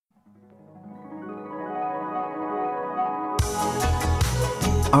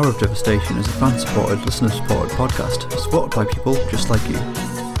Hour of Devastation is a fan-supported, listener-supported podcast, supported by people just like you.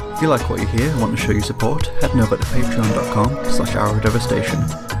 If you like what you hear and want to show your support, head on over to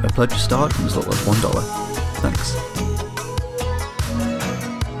patreon.com/hourofdevastation, where pledges start from as little as $1. Thanks.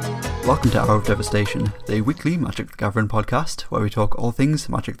 Welcome to Hour of Devastation, the weekly Magic the Gathering podcast, where we talk all things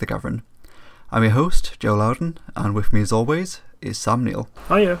Magic the Gathering. I'm your host, Joe Loudon, and with me as always is Sam Neal.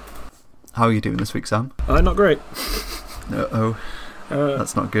 Hiya. How are you doing this week, Sam? Not great. Uh-oh.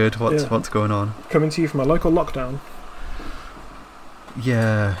 That's not good. What's going on? Coming to you from a local lockdown.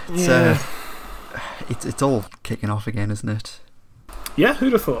 Yeah, it's all kicking off again, isn't it? Yeah,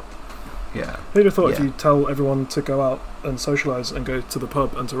 who'd have thought? Yeah. Who'd have thought if you tell everyone to go out and socialise and go to the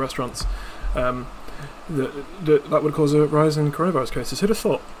pub and to restaurants, that would cause a rise in coronavirus cases? Who'd have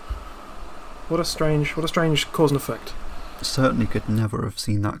thought? What a strange cause and effect. Certainly could never have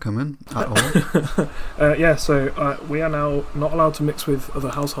seen that coming at all. So we are now not allowed to mix with other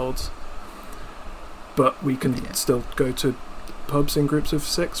households, but we can still go to pubs in groups of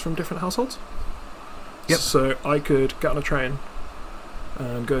 6 from different households. Yep. So I could get on a train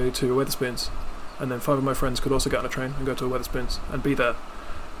and go to Wetherspoons, and then 5 of my friends could also get on a train and go to Wetherspoons and be there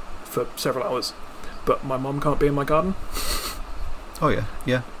for several hours. But my mum can't be in my garden. Oh yeah.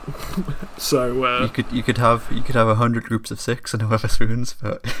 So you could have 100 groups of 6 and Wetherspoons,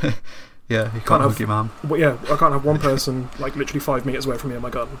 but yeah, you can't hug your mum. Well, yeah, I can't have one person like literally 5 meters away from me in my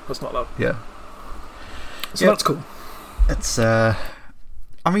garden. That's not allowed. Yeah. So that's cool. It's I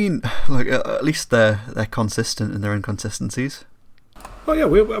mean, like at least they're consistent in their inconsistencies. Well, yeah,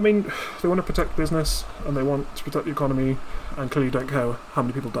 they want to protect business and they want to protect the economy, and clearly don't care how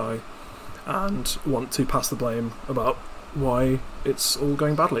many people die, and want to pass the blame about why it's all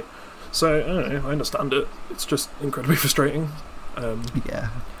going badly. So I don't know, I understand it. It's just incredibly frustrating. Yeah,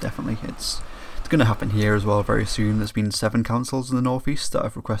 definitely. It's going to happen here as well very soon. There's been 7 councils in the northeast that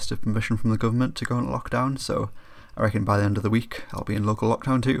have requested permission from the government to go into lockdown. So I reckon by the end of the week I'll be in local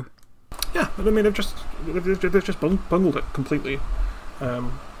lockdown too. Yeah, I mean they've just bungled it completely,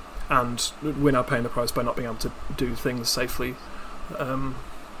 and we're now paying the price by not being able to do things safely. But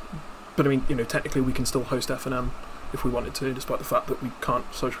I mean, technically we can still host F&M if we wanted to, despite the fact that we can't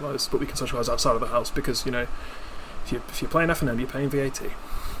socialise, but we can socialise outside of the house because, if you're playing F&M, you're paying VAT.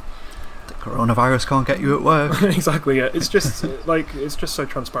 The coronavirus can't get you at work. Exactly, yeah. It's just it's just so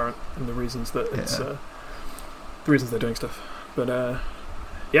transparent in the reasons that it's the reasons they're doing stuff. But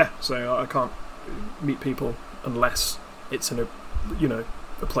so I can't meet people unless it's in a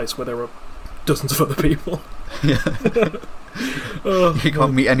place where there are dozens of other people. Yeah. You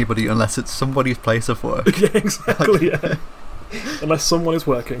can't meet anybody unless it's somebody's place of work. Yeah, exactly. Yeah. Unless someone is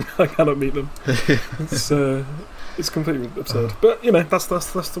working, I cannot meet them. It's completely absurd. But that's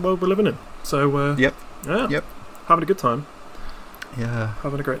the world we're living in. So Yep. Having a good time. Yeah.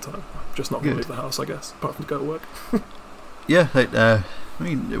 Having a great time. Just not going to leave the house, I guess, apart from to go to work. Yeah. I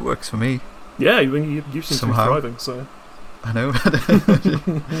mean, it works for me. Yeah, you seem somehow to be thriving. So I know.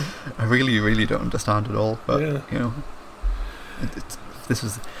 I really don't understand it all, but this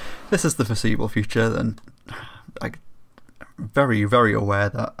is the foreseeable future, and I'm very, very aware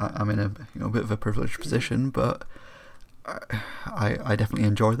that I'm in a bit of a privileged position, but I definitely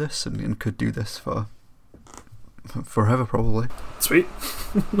enjoy this and could do this for forever probably. Sweet.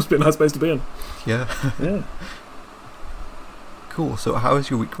 Must be a nice place to be in. Yeah. Yeah. Cool. So how has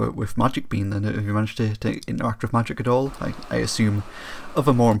your week with Magic been then? Have you managed to interact with Magic at all? I assume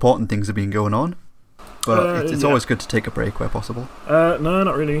other more important things have been going on, but it's always good to take a break where possible. No,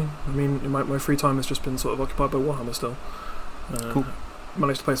 not really. I mean, my free time has just been sort of occupied by Warhammer still. Cool.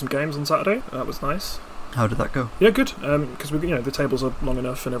 Managed to play some games on Saturday. That was nice. How did that go? Yeah, good. Because the tables are long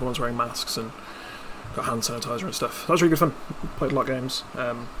enough and everyone's wearing masks and got hand sanitizer and stuff. That was really good fun. Played a lot of games.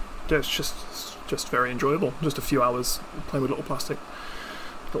 It's just very enjoyable. Just a few hours playing with little plastic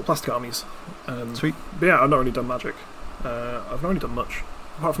armies. Sweet. But yeah, I've not really done Magic. I've not really done much.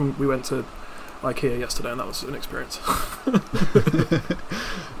 Apart from we went to IKEA yesterday and that was an experience. I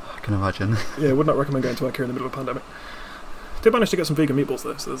can imagine. Yeah, would not recommend going to IKEA in the middle of a pandemic. Did manage to get some vegan meatballs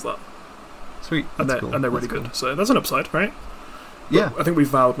though, so there's that. Sweet. And they're really good. Cool. So that's an upside, right? Yeah. But I think we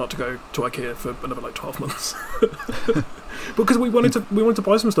vowed not to go to IKEA for another 12 months. Because we wanted to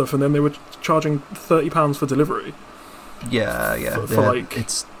buy some stuff and then they were charging £30 for delivery. Yeah.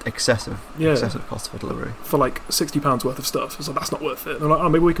 It's excessive. Yeah. Excessive cost for delivery. For £60 worth of stuff. So that's not worth it. And I'm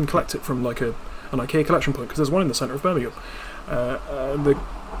like, maybe we can collect it from an IKEA collection point because there's one in the centre of Birmingham. The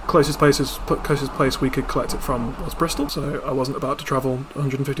closest place we could collect it from was Bristol, so I wasn't about to travel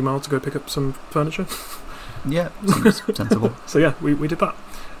 150 miles to go pick up some furniture. Yeah, seems sensible. So yeah, we did that.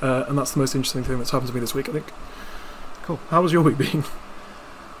 And that's the most interesting thing that's happened to me this week, I think. Cool. How was your week been?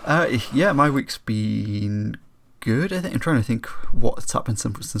 Yeah, my week's been good. I'm trying to think what's happened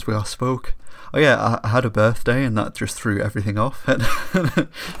since we last spoke. Oh yeah, I had a birthday and that just threw everything off. And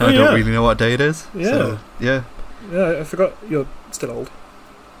I don't really know what day it is. Yeah. So, yeah. Yeah, I forgot you're still old.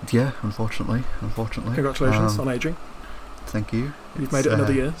 Yeah, unfortunately. Congratulations on aging. Thank you. You've made it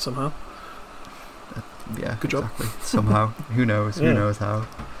another year somehow. Yeah, good job. Exactly. Somehow. Who knows? Who knows how?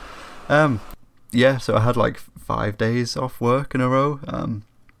 Yeah, so I had like 5 days off work in a row,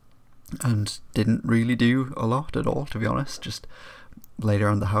 and didn't really do a lot at all, to be honest. Just laid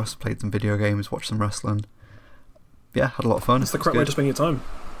around the house, played some video games, watched some wrestling. Yeah, had a lot of fun. It's the correct way to spend your time.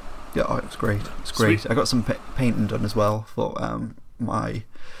 Yeah, it was great. It's great. Sweet. I got some painting done as well for my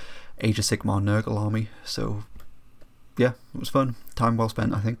Age of Sigmar Nurgle army. So, yeah, it was fun. Time well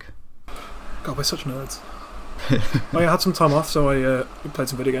spent, I think. God, we're such nerds. I had some time off, so I played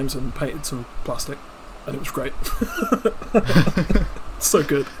some video games and painted some plastic, and it was great. So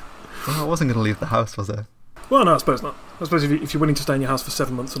good. Well, I wasn't going to leave the house, was I? Well, no, I suppose not. I suppose if you're willing to stay in your house for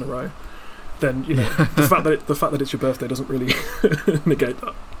 7 months in a row, then you know the fact that it's your birthday doesn't really negate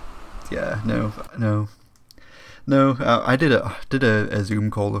that. Yeah, no. I did a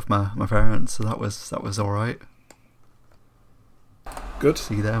Zoom call with my parents, so that was all right. Good.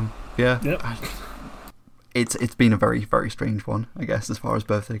 See them. Yeah. Yep. It's been a very, very strange one, I guess, as far as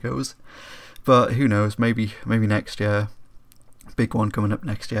birthday goes. But who knows? Maybe next year. Big one coming up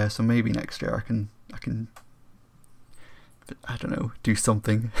next year. So maybe next year I can. I don't know. Do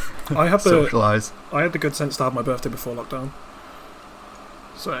something. I have socialise. I had the good sense to have my birthday before lockdown.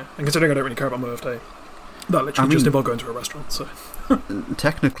 So, and considering I don't really care about my birthday, that literally just involved going to a restaurant. So.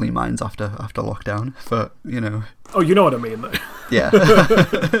 Technically, mine's after lockdown, but you know. Oh, you know what I mean, though. Yeah.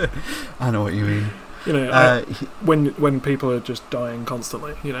 I know what you mean. You know, when people are just dying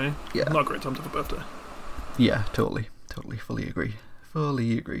constantly, you know, yeah. Not a great time to have a birthday. Yeah, totally, fully agree.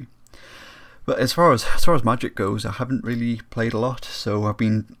 But as far as Magic goes, I haven't really played a lot, so I've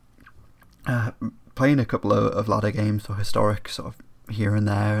been playing a couple of ladder games or historic sort of here and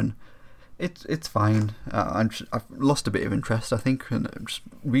there, and it's fine. I've lost a bit of interest, I think, and I'm just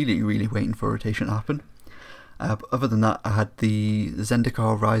really waiting for rotation to happen. But other than that, I had the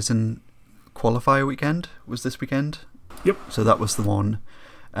Zendikar Ryzen qualifier weekend was this weekend. Yep. So that was the one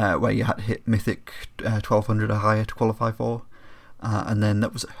where you had to hit Mythic 1200 or higher to qualify for, and then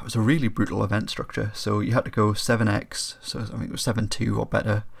it was a really brutal event structure. So you had to go 7x, so I think it was 7-2 or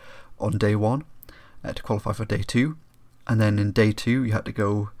better on day 1 to qualify for day 2, and then in day 2 you had to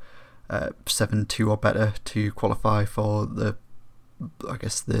go 7-2 or better to qualify for the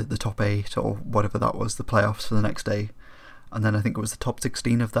top 8 or whatever that was, the playoffs for the next day. And then I think it was the top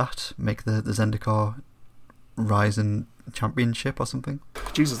 16 of that make the Zendikar Ryzen Championship or something.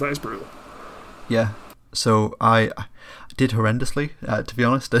 Jesus, that is brutal. Yeah. So I did horrendously, to be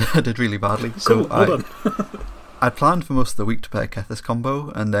honest. I did really badly. So cool, well done. I planned for most of the week to play a Kethis combo,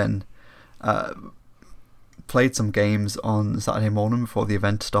 and then played some games on Saturday morning before the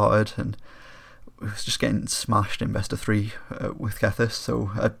event started, and I was just getting smashed in best of 3 with Kethis,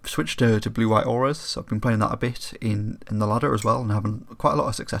 so I switched to Blue White Auras, so I've been playing that a bit in the ladder as well, and having quite a lot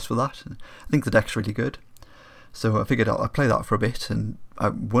of success with that. I think the deck's really good, so I figured I'd play that for a bit, and I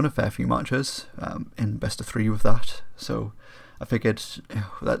won a fair few matches in best of 3 with that, so I figured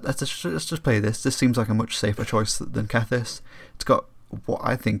let's just play this. This seems like a much safer choice than Kethis. It's got what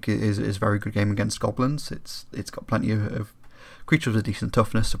I think is a very good game against goblins. It's got plenty of creatures with decent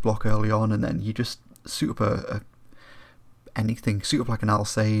toughness to block early on, and then you just suit up anything, suit up like an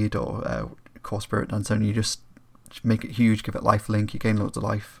Alseid or Core Spirit Dancer, and you just make it huge, give it lifelink, you gain loads of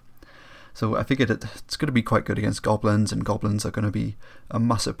life. So I figured it's going to be quite good against goblins, and goblins are going to be a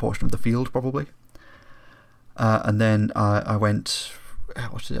massive portion of the field probably. And then I went, I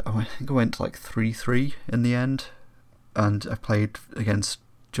think I went like 3-3 in the end, and I played against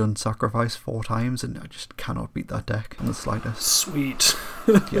Jund Sacrifice 4 times, and I just cannot beat that deck in the slightest. Sweet.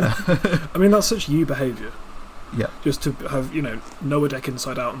 Yeah. I mean, that's such you behaviour. Yeah. Just to have, know a deck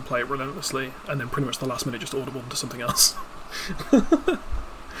inside out and play it relentlessly, and then pretty much the last minute just audible into something else.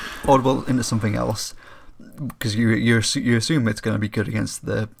 Audible into something else, because you assume it's going to be good against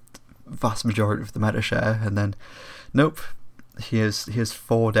the vast majority of the meta share, and then nope, here's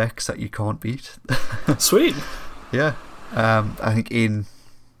 4 decks that you can't beat. Sweet. Yeah. I think in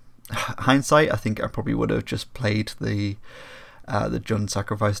hindsight, I think I probably would have just played the Jund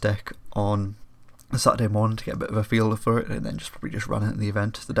Sacrifice deck on a Saturday morning to get a bit of a feel for it, and then probably just run it in the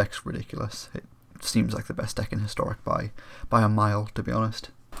event. The deck's ridiculous. It seems like the best deck in Historic by a mile, to be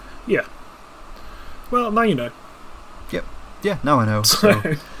honest. Yeah. Well, now you know. Yep. Yeah, now I know. So,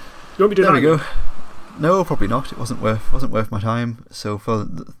 you want me to do there that? We go. No, probably not. It wasn't worth my time. So for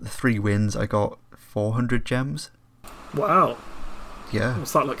the 3 wins, I got 400 gems. Wow. Yeah.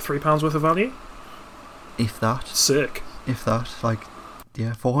 What's that, like £3 worth of value? If that. Sick. If that. Like,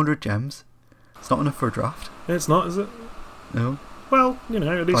 yeah, 400 gems. It's not enough for a draft. It's not, is it? No. Well, you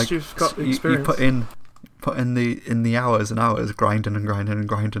know, at least like, you've got the experience. You put in the hours and hours grinding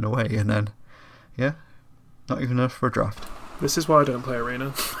away, and then, yeah, not even enough for a draft. This is why I don't play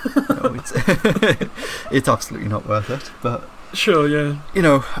Arena. No, it's absolutely not worth it. But sure, yeah. You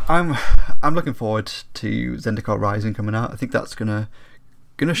know, I'm looking forward to Zendikar Rising coming out. I think that's gonna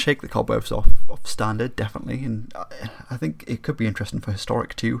shake the cobwebs off standard, definitely, and I think it could be interesting for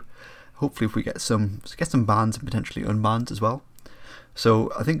historic too. Hopefully, if we get some bans and potentially unbans as well.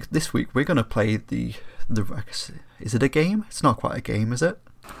 So I think this week we're gonna play the is it a game? It's not quite a game, is it?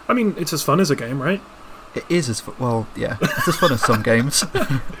 I mean, it's as fun as a game, right? It is as fun. Well, yeah, it's as fun as some games.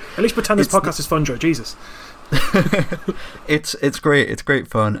 At least pretend this podcast is fun, Joe. Jesus. It's great. It's great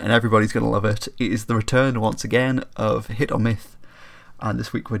fun, and everybody's gonna love it. It is the return once again of Hit or Myth, and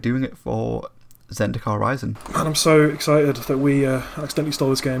this week we're doing it for Zendikar Rising. Man, I'm so excited that we accidentally stole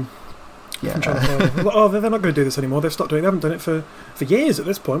this game. Yeah. Oh, they're not going to do this anymore. They've stopped doing it. They haven't done it for years at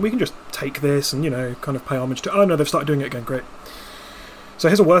this point. We can just take this and, you know, kind of pay homage to... Oh, no, they've started doing it again. Great. So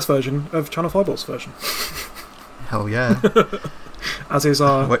here's a worse version of Channel Fireball's version. Hell yeah. As is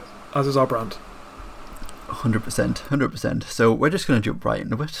our brand. 100%. So we're just going to jump right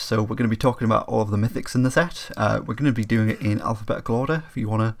into it. So we're going to be talking about all of the mythics in the set. We're going to be doing it in alphabetical order. If you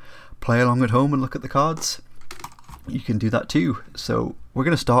want to play along at home and look at the cards, you can do that too. So we're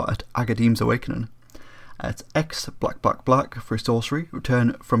going to start at Agadeem's Awakening. It's X black for a sorcery.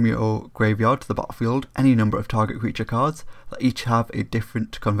 Return from your graveyard to the battlefield any number of target creature cards that each have a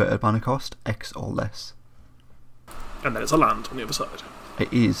different converted mana cost, X or less. And then it's a land on the other side.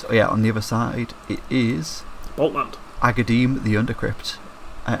 It is, on the other side, it is Bolt land. Agadeem the Undercrypt.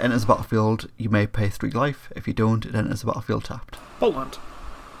 Enters the battlefield, you may pay 3 life. If you don't, it enters the battlefield tapped. Bolt land.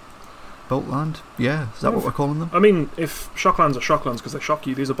 Bolt land? Yeah, is that what we're calling them? I mean, if shock lands are shock lands because they shock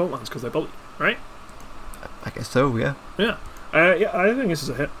you, these are bolt lands because they bolt you, right? I guess so, yeah. Yeah. I think this is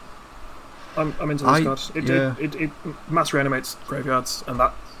a hit. I'm into this card. It mass reanimates graveyards, and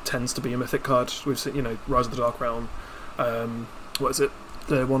that tends to be a mythic card. We've seen, you know, Rise of the Dark Realm. What is it?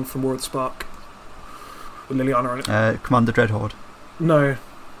 The one from War of the Spark with Liliana on it. Commander Dreadhorde. No,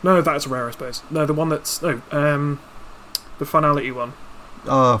 that's a rare, I suppose. No, the one that's the finality one.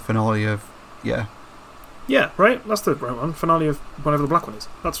 Oh, finale of Yeah, right. That's the right one. Finale of whatever the black one is.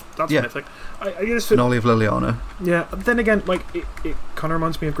 That's mythic. I guess finale of Liliana. Yeah, but then again, like it kind of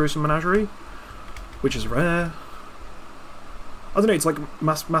reminds me of Gruesome Menagerie, which is rare. I don't know. It's like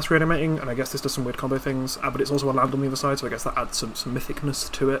mass reanimating, and I guess this does some weird combo things. But it's also a land on the other side, so I guess that adds some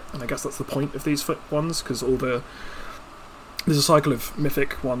mythicness to it. And I guess that's the point of these ones, because there's a cycle of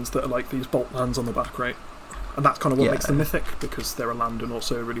mythic ones that are like these bolt lands on the back, right? And that's kind of what makes them mythic, because they're a land and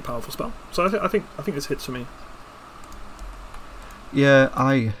also a really powerful spell. So I think this hits for me. Yeah,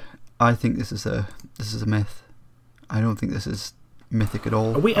 I think this is a myth. I don't think this is mythic at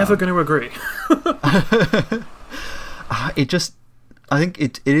all. Are we ever going to agree? I think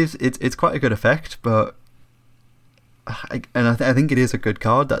it's quite a good effect, but I think it is a good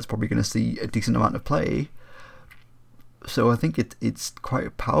card that's probably going to see a decent amount of play. So I think it's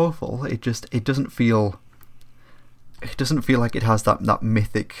quite powerful. It doesn't feel like it has that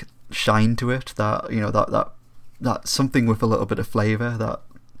mythic shine to it. That, you know, that something with a little bit of flavour. That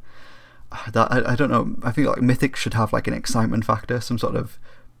I don't know. I think like mythic should have like an excitement factor, some sort of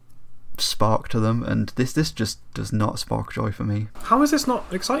spark to them, and this just does not spark joy for me. How is this not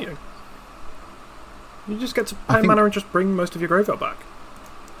exciting? You just get to pay mana and just bring most of your graveyard back.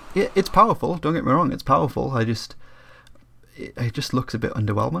 Yeah, it's powerful. Don't get me wrong, it's powerful. It just looks a bit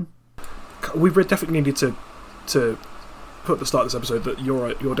underwhelming. We definitely needed to put at the start of this episode that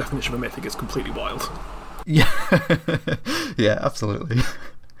your definition of a mythic is completely wild. Yeah, yeah, absolutely.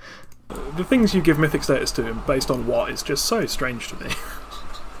 The things you give mythic status to based on what is just so strange to me.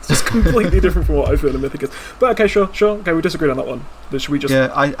 It's just completely different from what I feel a mythic is. But okay, sure. Okay, we disagreed on that one. Should we just?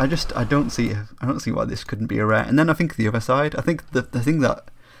 Yeah, I don't see why this couldn't be a rare. And then I think the other side. I think the thing that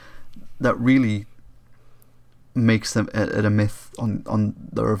really makes them a myth on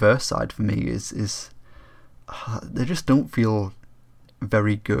the reverse side for me is they just don't feel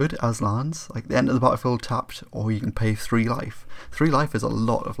very good as lands. Like the end of the battlefield tapped, or you can pay 3 life. 3 life is a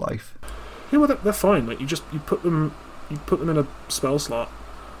lot of life. Yeah, well, they're fine. Like you put them in a spell slot.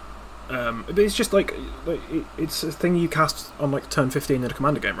 But it's just like it's a thing you cast on like turn 15 in a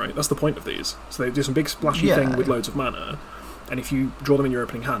commander game, right? That's the point of these. So they do some big splashy thing with loads of mana, and if you draw them in your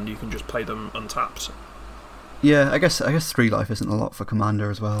opening hand, you can just play them untapped. Yeah, I guess 3 life isn't a lot for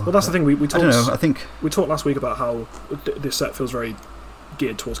Commander as well. Well, that's the thing. We talked. I don't know. I think we talked last week about how this set feels very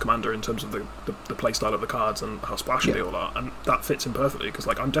geared towards Commander in terms of the play style of the cards and how splashy they all are, and that fits in perfectly because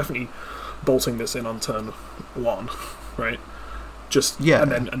like I'm definitely bolting this in on turn 1, right?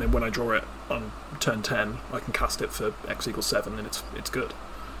 And then when I draw it on turn 10, I can cast it for X equals 7, and it's good.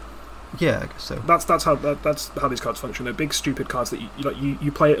 Yeah, I guess so. That's how these cards function. They're big stupid cards that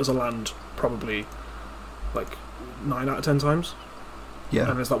you play it as a land probably like 9 out of 10 times. Yeah.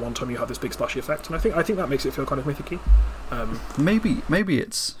 And there's that one time you have this big splashy effect, and I think that makes it feel kind of mythic-y. Maybe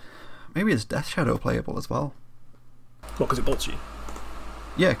it's Death Shadow playable as well. Well, because it bolts you.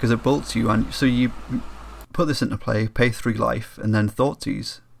 Yeah, because it bolts you, and so you put this into play, pay 3 life, and then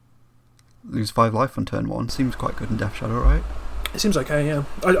Thoughtseize, lose 5 life on turn 1. Seems quite good in Death Shadow, right? It seems okay, yeah.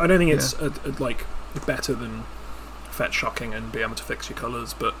 I don't think it's like better than Fetch Shocking and be able to fix your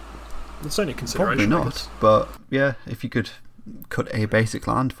colours, but it's only a consideration. Probably not, but yeah, if you could cut a basic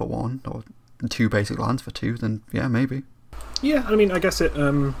land for 1 or 2 basic lands for 2, then yeah, maybe. Yeah, I mean, I guess it.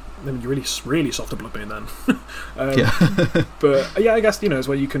 I mean, you're really soft to Bloodbane then. Yeah. But yeah, I guess as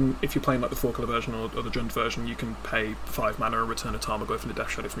well. You can, if you're playing like the 4-color version or the Jund version, you can pay 5 mana and return a Tarmogoyf into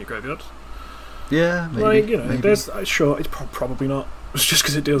Death Shadow from your graveyard. Yeah, maybe. Like maybe. There's sure it's probably not. It's just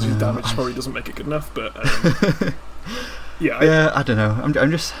because it deals with damage, probably doesn't make it good enough. But yeah, I don't know.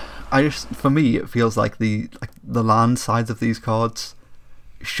 I'm just for me, it feels like the land sides of these cards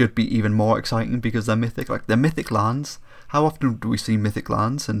should be even more exciting because they're mythic. Like they're mythic lands. How often do we see mythic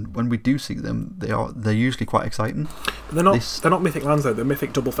lands? And when we do see them, they're usually quite exciting. But they're not mythic lands though. They're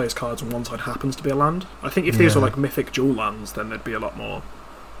mythic double face cards, and one side happens to be a land. I think if these were like mythic dual lands, then they'd be a lot more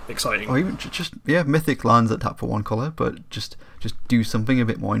exciting. Or even just mythic lands that tap for 1 colour, but just do something a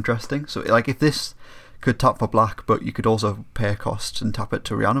bit more interesting. So like if this could tap for black, but you could also pay a cost and tap it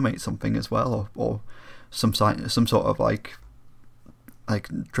to reanimate something as well, or some sort of like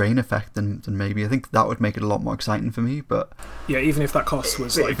drain effect, then maybe I think that would make it a lot more exciting for me. But yeah, even if that cost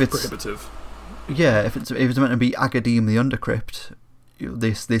was like prohibitive. Yeah, if it's meant to be Agadeem the Undercrypt,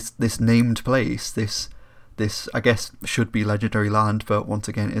 this named place, this I guess should be legendary land, but once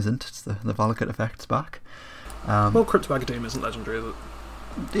again isn't. It's the Valakut effect's back. Well, Crypt of Agadeem isn't legendary, is it?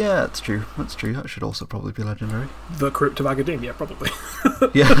 Yeah, that's true. That should also probably be legendary. The Crypt of Agadeem, yeah, probably.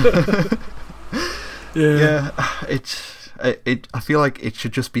 Yeah. Yeah. I feel like it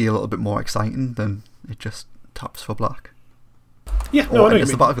should just be a little bit more exciting than it just taps for black. Yeah, no, I know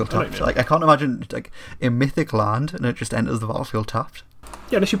it's the battlefield tapped. Like I can't imagine like a mythic land and it just enters the battlefield tapped.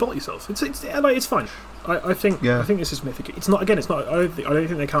 Yeah, unless you bolt yourself, it's fine. I think this is mythic. It's not. Again, it's not. I don't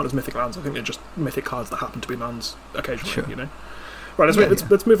think they count as mythic lands. I think they're just mythic cards that happen to be lands occasionally. Sure. Right.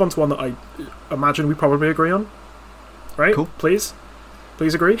 Let's move on to one that I imagine we probably agree on. Right. Cool. Please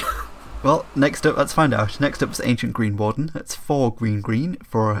agree. Well, next up, let's find out. Next up is Ancient Green Warden. It's 4 green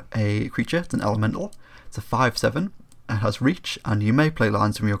for a creature. It's an elemental. It's a 5/7. It has reach, and you may play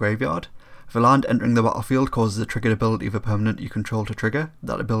lands from your graveyard. If a land entering the battlefield causes a triggered ability of a permanent you control to trigger,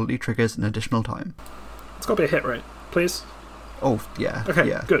 that ability triggers an additional time. It's got to be a hit, right? Please? Oh, yeah. Okay,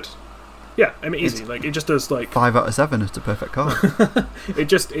 yeah. Good. Yeah, I mean, easy. Like, it just does, like... 5 out of 7 is the perfect card. It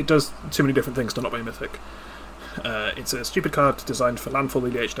does too many different things to not be mythic. It's a stupid card designed for landfall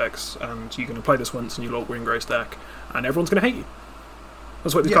EDH decks, and you're going to play this once in your Lord Greengrace deck, and everyone's going to hate you.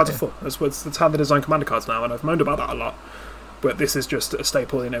 That's what these cards are for. That's how they design commander cards now, and I've moaned about that a lot. But this is just a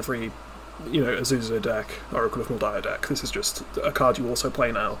staple in every, Azusa deck, Oracle of Muldiah deck. This is just a card you also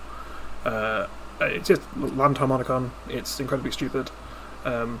play now. It's just Land Harmonicon. It's incredibly stupid,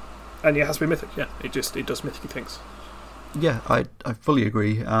 and it has to be mythic. Yeah, it does mythic things. Yeah, I fully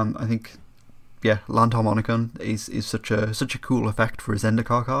agree. I think. Yeah, Land Harmonicon is such a cool effect for a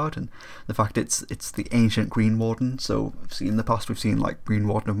Zendikar card, and the fact it's the Ancient Green Warden. So in the past we've seen like Green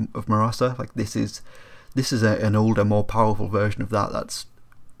Warden of Marasa. Like this is an older, more powerful version of that. That's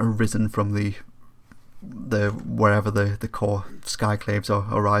arisen from the wherever the core Skyclaves are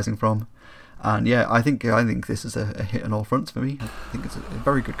arising from. And yeah, I think this is a hit on all fronts for me. I think it's a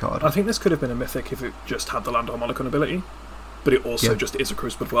very good card. I think this could have been a mythic if it just had the Land Harmonicon ability, but it also just is a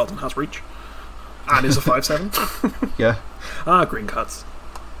Crucible of World and has reach. And is a 5/7. Yeah. Green cards.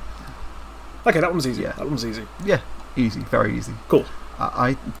 Okay, that one's easy. Yeah. That one's easy. Yeah, easy, very easy. Cool.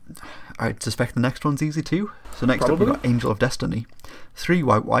 I suspect the next one's easy too. So next up we've got Angel of Destiny. 3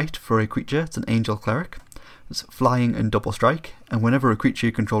 white for a creature. It's an Angel Cleric. It's flying and double strike, and whenever a creature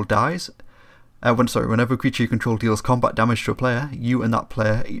you control dies, whenever a creature you control deals combat damage to a player, you and that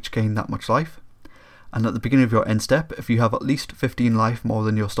player each gain that much life. And at the beginning of your end step, if you have at least 15 life more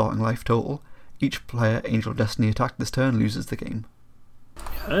than your starting life total, Each player Angel of Destiny attacked this turn loses the game.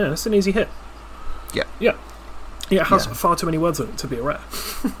 Yeah, that's an easy hit. Yeah. Yeah. Yeah, it has far too many words in it to be a rare.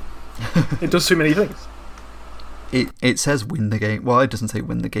 It does too many things. It says win the game. Well, it doesn't say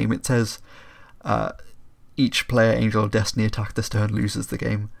win the game. It says each player Angel of Destiny attacked this turn loses the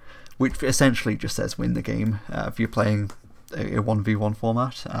game, which essentially just says win the game. If you're playing a 1v1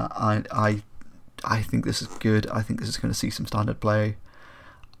 format, I think this is good. I think this is going to see some standard play.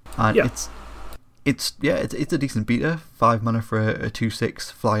 And it's a decent beater. 5 mana for a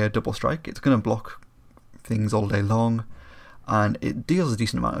 2/6 flyer double strike. It's going to block things all day long, and it deals a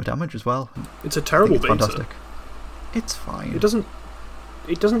decent amount of damage as well. It's a terrible beater. Fantastic. It's fine. It doesn't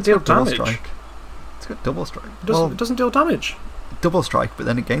deal damage. Strike. It's got double strike. It doesn't deal damage. Double strike, but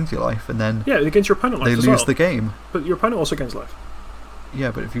then it gains your life, and then it gains your opponent life. They lose the game. But your opponent also gains life.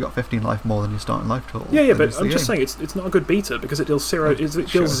 Yeah, but if you got 15 life more than your starting life total. Yeah, but I'm just saying it's not a good beater because it deals zero.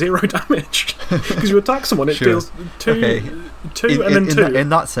 Deals zero damage because you attack someone, it deals two, and then 2. In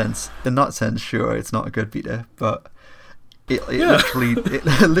that sense, sure, it's not a good beater, but it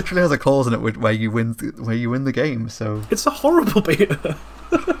literally has a clause in it where you win the game. So it's a horrible beater.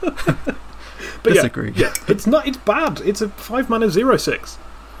 But disagree. Yeah, it's not. It's bad. It's a 5 mana 0/6.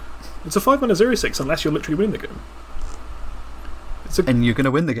 It's a 5 mana 0/6 unless you're literally winning the game. And you're going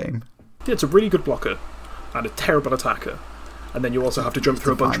to win the game. Yeah, it's a really good blocker and a terrible attacker, and then you also have to jump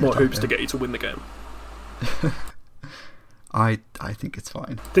through a bunch more hoops to get you to win the game. I think it's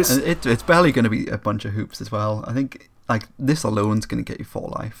fine. It's barely going to be a bunch of hoops as well. I think this alone's going to get you 4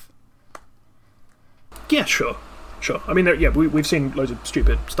 life. Yeah, sure. I mean, we've seen loads of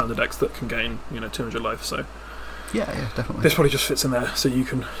stupid standard decks that can gain 200 life. So yeah, definitely. This probably just fits in there, so you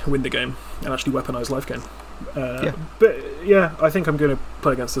can win the game and actually weaponize life gain. But yeah, I think I'm going to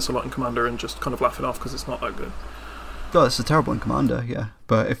play against this a lot in Commander and just kind of laugh it off because it's not that good. Well, it's terrible in Commander, yeah.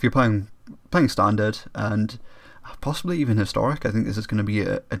 But if you're playing Standard and possibly even Historic, I think this is going to be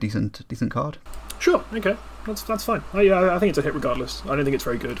a decent card. Sure, okay, that's fine. I think it's a hit regardless. I don't think it's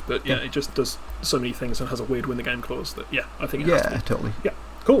very good, but yeah, it just does so many things and has a weird win the game clause that I think it has to be. Totally. Yeah,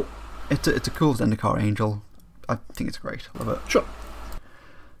 cool. It's a cool Zendikar Angel. I think it's great. Love it. Sure.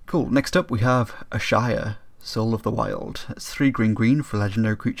 Cool. Next up, we have Ashaya, Soul of the Wild. It's 3 green for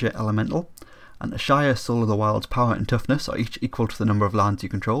legendary creature Elemental, and Ashaya, Soul of the Wild's power and toughness are each equal to the number of lands you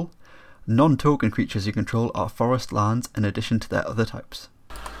control. Non-token creatures you control are forest lands in addition to their other types.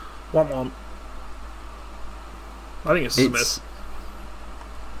 Womp. I think it's a miss.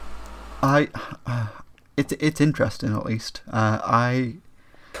 It's interesting at least.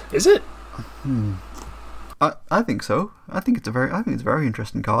 Is it? I think so. I think it's a very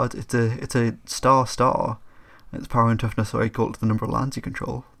interesting card. It's a star. Its power and toughness are equal to the number of lands you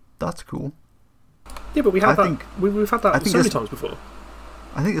control. That's cool. Yeah, but we've had that so many times before.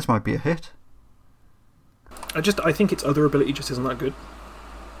 I think this might be a hit. I think its other ability just isn't that good,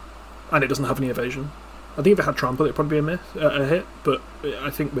 and it doesn't have any evasion. I think if it had trample, it'd probably be a hit. But I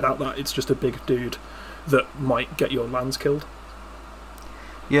think without that, it's just a big dude that might get your lands killed.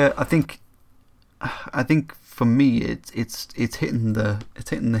 Yeah, I think for me, it's hitting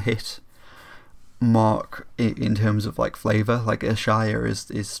the hit mark in terms of like flavor. Like Ashaya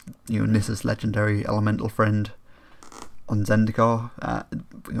is Nissa's legendary elemental friend on Zendikar.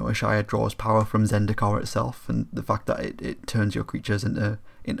 Ashaya draws power from Zendikar itself, and the fact that it turns your creatures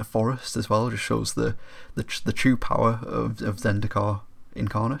into forest as well just shows the true power of Zendikar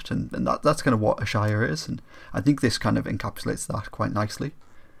incarnate, and that's kind of what Ashaya is, and I think this kind of encapsulates that quite nicely.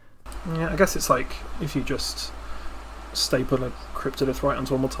 Yeah, I guess it's like if you just staple a Cryptolith right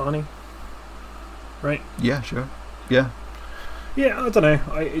onto a Multani, right? Yeah, sure. Yeah, I don't know.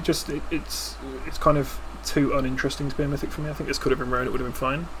 It's kind of too uninteresting to be a mythic for me. I think this could have been rare and it would have been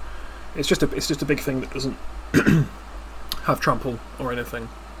fine. It's just a big thing that doesn't have trample or anything.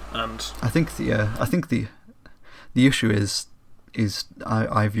 And I think the issue is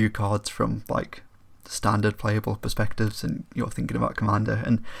I view cards from like standard playable perspectives, and you're thinking about Commander,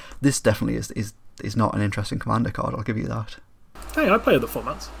 and this definitely is not an interesting Commander card. I'll give you that. Hey, I play other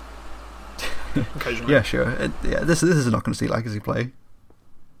formats occasionally. Yeah, sure. This is not going to see Legacy play.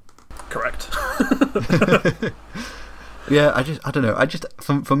 Correct. Yeah, I don't know.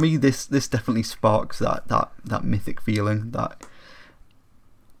 For me, this definitely sparks that mythic feeling that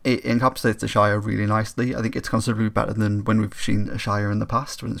it encapsulates Ashaya really nicely. I think it's considerably better than when we've seen Ashaya in the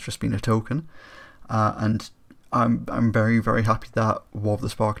past, when it's just been a token. And I'm very, very happy that War of the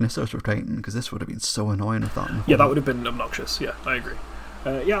Spark Nissa is retaining, because this would have been so annoying if that. Yeah, that would have been obnoxious. Yeah, I agree.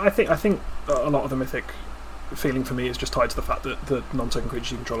 I think a lot of the mythic feeling for me is just tied to the fact that the non-token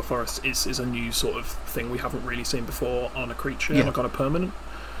creatures you control of forests is a new sort of thing we haven't really seen before on a creature, like on a permanent.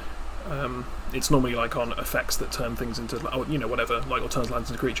 It's normally like on effects that turn things into, whatever, like, or turns lands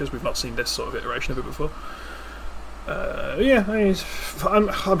into creatures. We've not seen this sort of iteration of it before. I'm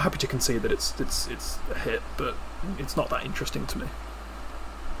happy to concede that it's a hit, but it's not that interesting to me.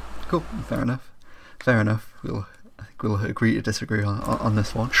 Cool, fair enough. I think we'll agree to disagree on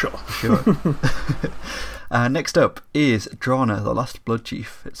this one. Sure. Next up is Drana, the Last Blood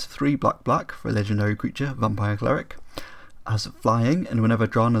Chief. It's 3 black for a legendary creature, Vampire Cleric. Has flying, and whenever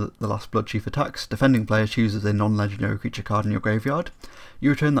Drana, the Last Blood Chief, attacks, defending player chooses a non-legendary creature card in your graveyard.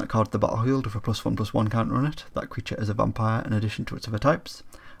 You return that card to the battlefield with a +1/+1 counter on it. That creature is a vampire in addition to its other types,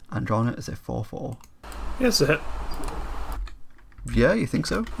 and Drana is a 4/4. Yeah, it's a hit. Yeah, you think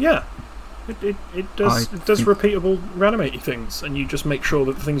so? Yeah. It does repeatable reanimating things, and you just make sure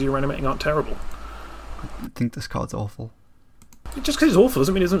that the things you're reanimating aren't terrible. I think this card's awful. Just because it's awful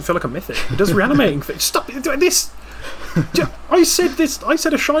doesn't mean it doesn't feel like a mythic. It does reanimating things. Stop doing this! I said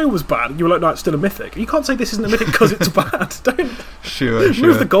a Shire was bad, and you were like, no, it's still a mythic. You can't say this isn't a mythic because it's bad. Don't Sure.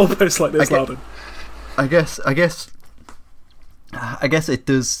 move the goalposts like this, Loudon. I guess it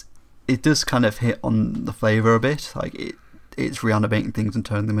does kind of hit on the flavour a bit. Like it's reanimating things and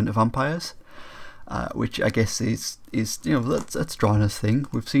turning them into vampires, which I guess is that's Drana's thing.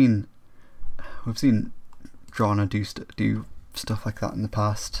 We've seen Drana do stuff like that in the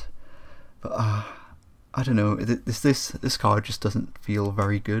past, but I don't know. This card just doesn't feel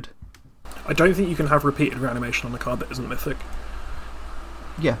very good. I don't think you can have repeated reanimation on a card that isn't mythic.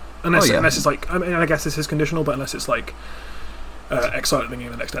 Yeah. Unless it's like, I mean, I guess this is conditional, but unless it's like exile at the beginning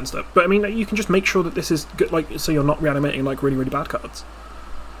of the next end step. But I mean, you can just make sure that this is good, like, so you're not reanimating like really, really bad cards.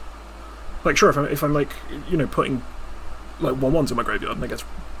 Like, sure, if I'm like, putting like 1/1s in my graveyard and I guess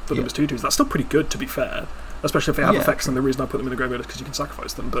put them as 2/2s, that's still pretty good, to be fair. Especially if they have effects, and the reason I put them in the graveyard is because you can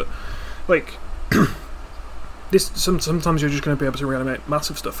sacrifice them. But like, sometimes you're just going to be able to reanimate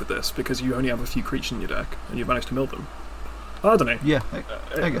massive stuff with this because you only have a few creatures in your deck and you've managed to mill them. I don't know. Yeah,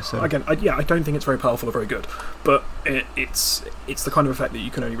 I guess so. Again, I don't think it's very powerful or very good, but it's the kind of effect that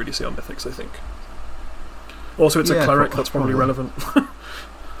you can only really see on mythics, I think. Also, it's a cleric, that's probably relevant.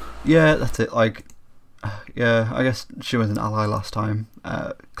 Yeah, that's it. Like, I guess she was an ally last time.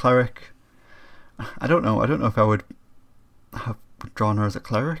 Cleric, I don't know if I would have drawn her as a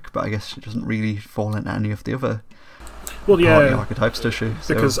cleric, but I guess she doesn't really fall into any of the other party archetypes, does she?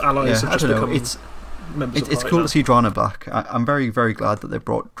 Because allies have just become It's cool to see Drana back. I'm very, very glad that they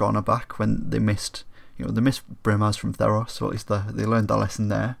brought Drana back when they missed Brimaz from Theros, so at least they learned that lesson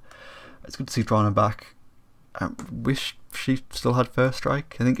there. It's good to see Drana back. I wish she still had First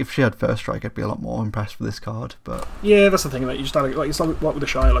Strike. I think if she had First Strike, I'd be a lot more impressed with this card. But yeah, that's the thing. Like, you just like it's like with the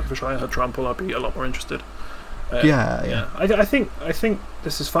Shire. Like, if a Shire had Trample, I'd be a lot more interested. I think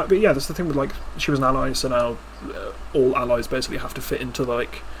this is fine. But yeah, that's the thing with, like, she was an ally, so now all allies basically have to fit into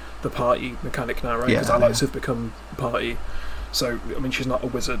like the party mechanic now, right? Because allies have become party. So I mean, she's not a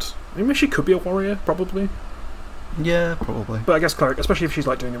wizard. I mean, she could be a warrior, probably. Yeah, probably. But I guess cleric, especially if she's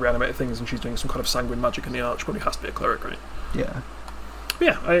like doing the reanimated things and she's doing some kind of sanguine magic in the arch, probably has to be a cleric, right? Yeah.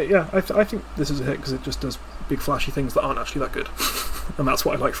 But I think this is a hit because it just does big flashy things that aren't actually that good, and that's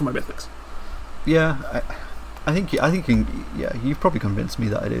what I like from my mythics. Yeah, I think you've probably convinced me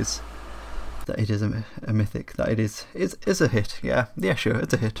that it is a mythic, that it is a hit. Yeah, sure,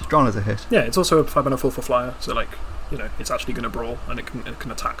 it's a hit. Drana's a hit. Yeah, it's also a 5/4 for flyer, so like, it's actually going to brawl and it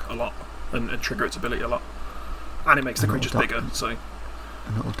can attack a lot and trigger its ability a lot. And it makes the creatures bigger, so.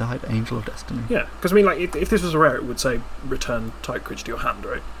 And it'll die at Angel of Destiny. Yeah, because I mean, like, if this was a rare, it would say return type creature to your hand,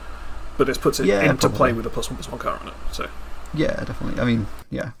 right? But this puts it into play with a +1/+1 card on it. So. Yeah, definitely. I mean,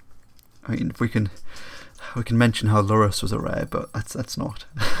 if we can mention how Lurrus was a rare, but that's not.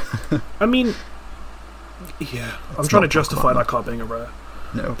 I mean, yeah, I'm trying to justify that card being a rare.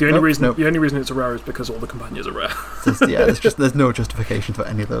 No. The only reason it's a rare is because all the companions are rare. There's no justification for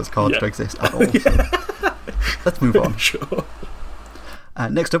any of those cards to exist at all. So. Let's move on. Sure.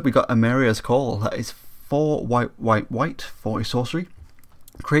 Next up, we got Emeria's Call. That is 4 white for a sorcery.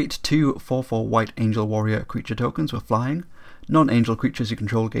 Create 2 4/4 white angel warrior creature tokens with flying. Non-angel creatures you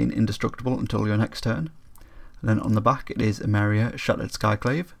control gain indestructible until your next turn. And then on the back, it is Emeria Shattered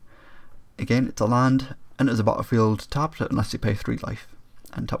Skyclave. Again, it's a land, and it's a battlefield tapped unless you pay 3 life,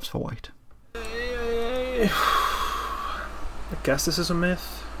 and taps for white. I guess this is a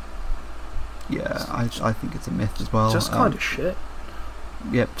myth. Yeah, I think it's a myth as well. Just kind of shit.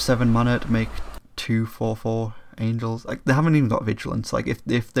 Yep, 7 mana to make 2 4/4 angels. Like, they haven't even got vigilance. Like,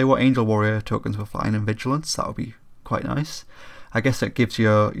 if they were angel warrior tokens with flying and vigilance, that would be quite nice. I guess it gives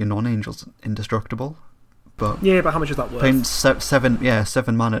your non-angels indestructible. But how much is that worth? Paying 7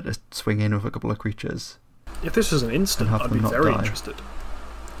 mana to swing in with a couple of creatures. If this was an instant, I'd be very interested.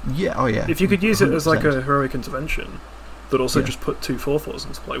 Yeah, oh yeah. If you could use it as like 100%. a heroic intervention, that also Yeah. just put 2 4/4s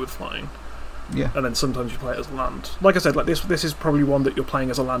into play with flying, Yeah. and then sometimes you play it as land. Like I said, like this is probably one that you're playing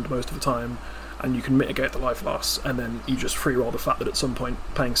as a land most of the time, and you can mitigate the life loss, and then you just free roll the fact that at some point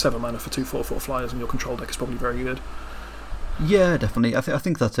paying 7 mana for 2 4/4 flyers in your control deck is probably very good. Yeah, definitely. I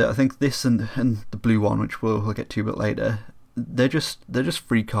think that's it. I think this and the blue one, which we'll get to a bit later, they're just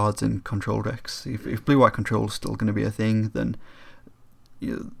free cards in control decks. If blue white control is still going to be a thing, then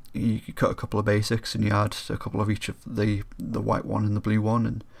you cut a couple of basics and you add a couple of each of the white one and the blue one,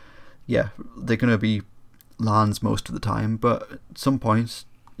 and yeah, they're going to be lands most of the time. But at some point,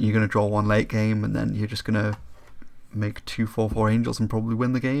 you're going to draw one late game, and then you're just going to make 2 4/4 angels and probably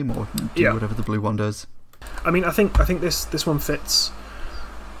win the game, or do whatever the blue one does. I mean, I think this one fits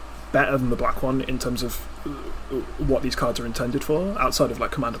better than the black one in terms of what these cards are intended for. Outside of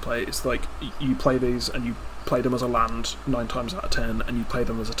like commander play, it's like you play these and you play them as a land 9 times out of 10, and you play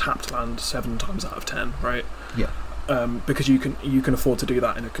them as a tapped land 7 times out of 10, right? Yeah. Because you can afford to do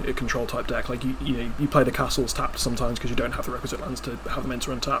that in a control type deck. Like you play the castles tapped sometimes because you don't have the requisite lands to have them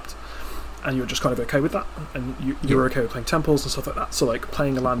enter untapped, and you're just kind of okay with that, and you're okay with playing temples and stuff like that. So like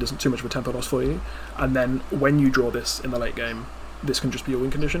playing a land isn't too much of a tempo loss for you, and then when you draw this in the late game, this can just be a win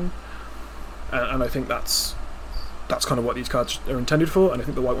condition, and I think that's kind of what these cards are intended for, and I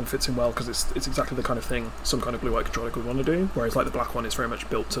think the white one fits in well because it's exactly the kind of thing some kind of blue-white controller could want to do, whereas like the black one is very much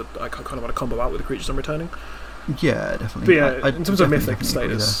built to I kind of want to combo out with the creatures I'm returning. Yeah, definitely. But yeah, in terms of mythic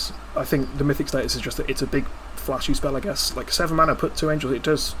definitely status, I think the mythic status is just that it's a big flashy spell, I guess. Like 7 mana, put 2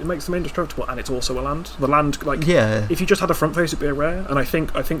 angels, it makes them indestructible, and it's also a land. The land, like, yeah, if you just had a front face, it'd be a rare, and I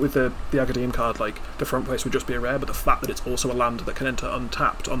think with the Agadeem card, like, the front face would just be a rare, but the fact that it's also a land that can enter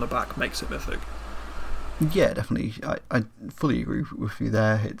untapped on the back makes it mythic. yeah, definitely. I fully agree with you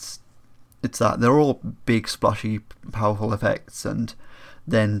there. It's that they're all big, splashy, powerful effects, and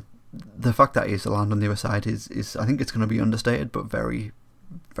then the fact that it's a land on the other side is I think it's going to be understated, but very,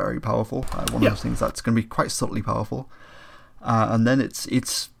 very powerful. One of those things that's going to be quite subtly powerful. And then it's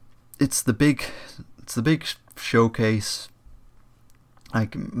the big showcase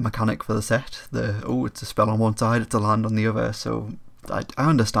like mechanic for the set. It's a spell on one side, it's a land on the other. So I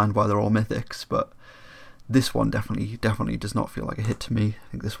understand why they're all mythics, but this one definitely does not feel like a hit to me.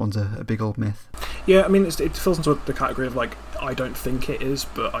 I think this one's a big old myth. Yeah, I mean, it falls into the category of, like, I don't think it is,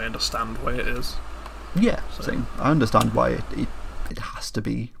 but I understand why it is. Yeah, So. same. I understand why it has to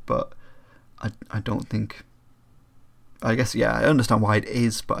be, but I don't think... I guess, yeah, I understand why it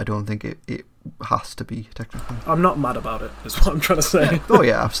is, but I don't think it has to be, technically. I'm not mad about it, is what I'm trying to say. Yeah. Oh,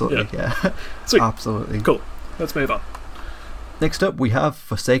 yeah, absolutely, yeah. Sweet. Absolutely. Cool. Let's move on. Next up, we have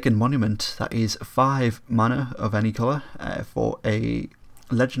Forsaken Monument. That is 5 mana of any colour for a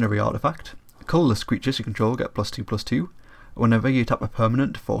legendary artifact. Colourless creatures you control get +2/+2. Whenever you tap a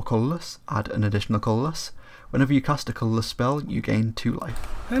permanent for colourless, add an additional colourless. Whenever you cast a colourless spell, you gain 2 life.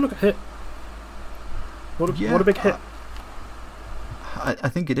 Hey, look, a hit. What a big hit. I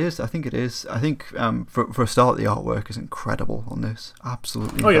think it is. I think for a start, the artwork is incredible on this.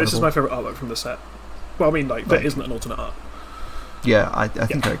 Absolutely incredible. Oh yeah, this is my favourite artwork from the set. Well, I mean, like, there isn't an alternate art. Yeah, I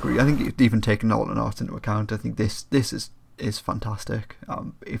think I agree. I think even taking alternate art into account, I think this is fantastic. I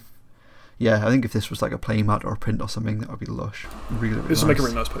think if this was like a playmat or a print or something, that would be lush. Really, really This nice. would make a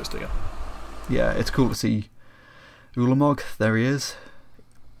really nice poster, yeah. Yeah, it's cool to see Ulamog. There he is.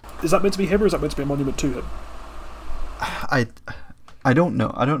 Is that meant to be him, or is that meant to be a monument to him? I don't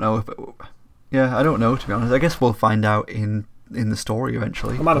know. I don't know if. I don't know, to be honest. I guess we'll find out in the story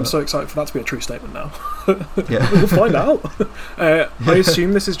eventually. Oh man, I'm so excited for that to be a true statement now. Yeah. We'll find out. I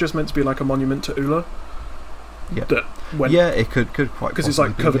assume this is just meant to be like a monument to Ula. Yeah. Yeah, it could quite because it's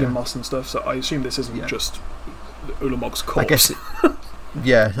like covered be, in moss and stuff. So I assume this isn't just Ulamog's corpse. I guess.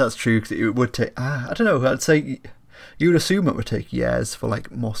 Yeah, that's true. Because it would take. I don't know. I'd say you would assume it would take years for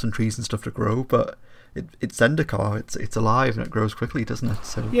like moss and trees and stuff to grow, but it's Zendikar. It's alive and it grows quickly, doesn't it?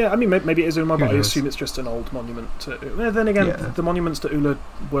 So yeah, I mean maybe it is Ulamog, but I knows? assume it's just an old monument to. Then again, the monuments to Ula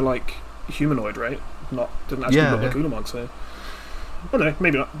were like humanoid, right? Didn't actually look like Ulamog. So I don't know,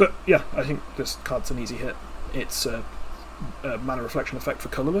 maybe not. But yeah, I think this card's an easy hit. It's a mana reflection effect for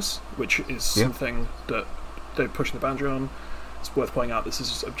colourless, which is something that they're pushing the boundary on. It's worth pointing out this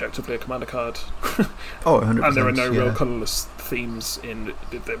is objectively a commander card. 100%. And there are no real colourless themes in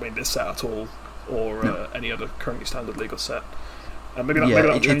this set at all, or any other currently standard legal set. Maybe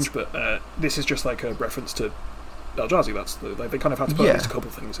that'll change, but this is just like a reference to Eldrazi. They kind of had to put at least a couple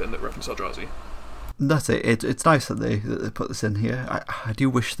of things in that reference Eldrazi. That's it. It's nice that they put this in here. I do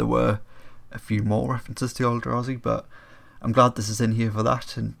wish there were a few more references to Eldrazi, but I'm glad this is in here for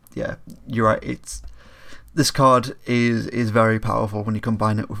that. And yeah, you're right. this card is very powerful when you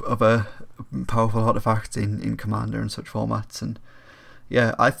combine it with other powerful artifacts in Commander and such formats, and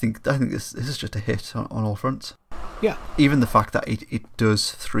yeah, I think this is just a hit on all fronts. Yeah. Even the fact that it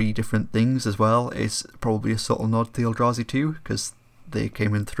does 3 different things as well is probably a subtle nod to the Eldrazi 2, because they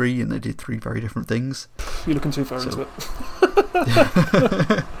came in 3 and they did 3 very different things. You're looking too far into it.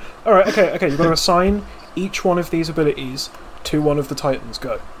 Alright, okay, you've got to assign each one of these abilities to one of the Titans.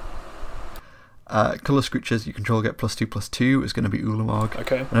 Go. Colourless creatures you control get +2/+2 is going to be Ulamog.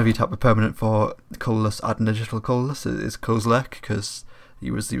 Okay. Whenever you tap a permanent for colourless, add an additional colourless, it is Kozilek, because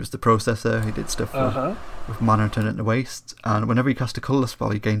he was the processor. He did stuff with mana and turn it into waste. And whenever you cast a colourless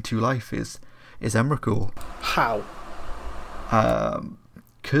spell, you gain 2 life. Is Emrakul. How?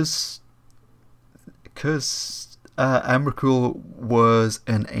 Because Emrakul was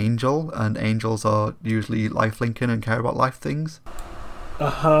an angel, and angels are usually life-linking and care about life things.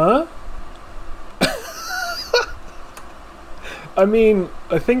 I mean,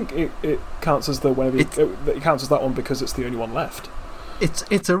 I think it counts as it counts as that one because it's the only one left.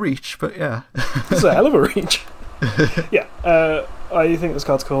 It's a reach, but yeah. It's a hell of a reach. Yeah, I think this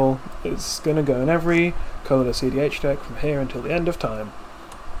card's cool. It's going to go in every colourless EDH deck from here until the end of time.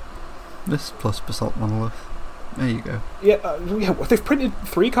 This plus Basalt Monolith. There you go. Yeah, they've printed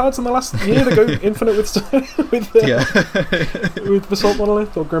 3 cards in the last year that go infinite with Basalt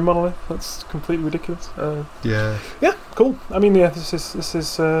Monolith or Grim Monolith. That's completely ridiculous. Yeah, cool. I mean, yeah, this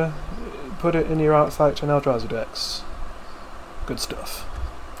is put it in your Artifact and Eldrazi decks. Good stuff.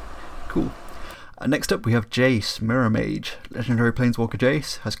 Cool. Next up we have Jace, Mirror Mage. Legendary Planeswalker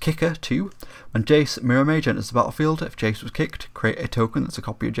Jace has Kicker 2. When Jace, Mirror Mage enters the battlefield, if Jace was kicked, create a token that's a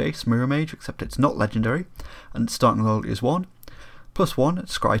copy of Jace, Mirror Mage, except it's not legendary, and its starting loyalty is 1. +1,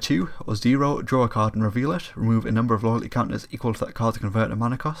 scry 2, or 0, draw a card and reveal it. Remove a number of loyalty counters equal to that card to convert a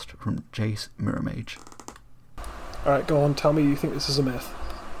mana cost from Jace, Mirror Mage. Alright, go on, tell me you think this is a myth.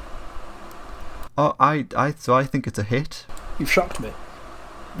 Oh, I think it's a hit. You've shocked me.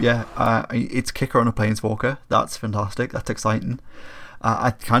 Yeah, it's Kicker on a Planeswalker. That's fantastic. That's exciting.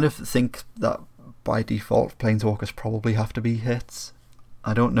 I kind of think that by default Planeswalkers probably have to be hits.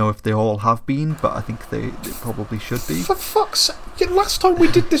 I don't know if they all have been, but I think they probably should be. For fuck's sake! Last time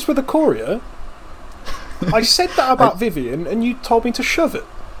we did this with Ikoria, I said that about Vivian, and you told me to shove it.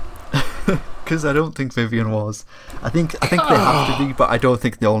 Because I don't think Vivian was. I think they have to be, but I don't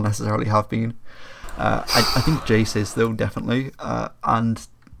think they all necessarily have been. I think Jace is though, definitely, and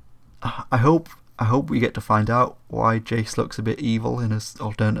I hope we get to find out why Jace looks a bit evil in his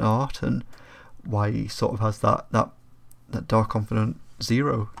alternate art, and why he sort of has that Dark Confidant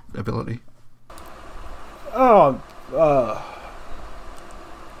 0 ability. The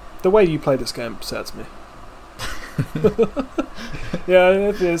way you play this game upsets me.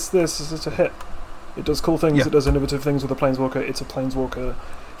 Yeah, this is a hit. It does cool things, It does innovative things with a Planeswalker. It's a Planeswalker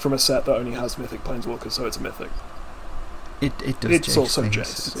from a set that only has Mythic Planeswalkers, so it's a Mythic. It does. It's Jace also things.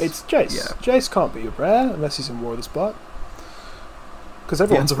 Jace. It's Jace. Yeah. Jace can't be a rare unless he's in War of the Spot. Because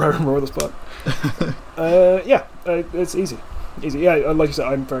everyone's a rare in War of the Spot. It's easy. Yeah, like you said,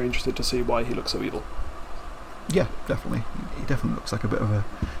 I'm very interested to see why he looks so evil. Yeah, definitely. He definitely looks like a bit of a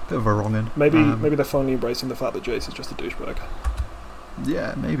wrong'un. Maybe they're finally embracing the fact that Jace is just a douchebag.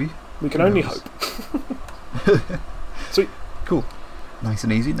 Yeah, maybe. We can only hope. Sweet. Cool. Nice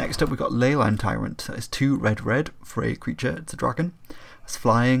and easy. Next up we've got Leyline Tyrant. That is 2 red for a creature. It's a dragon. It's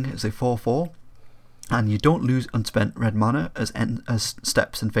flying. It's a 4/4. And you don't lose unspent red mana as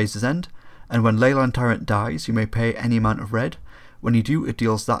steps and phases end. And when Leyline Tyrant dies, you may pay any amount of red. When you do, it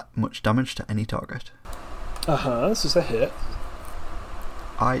deals that much damage to any target. This is a hit.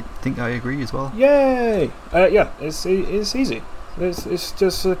 I think I agree as well. Yay! It's easy. It's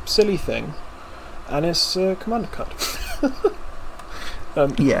just a silly thing, and it's a commander card.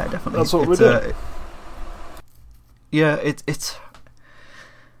 Yeah, definitely. That's what we're doing.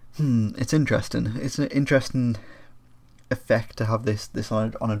 It's interesting. It's an interesting effect to have this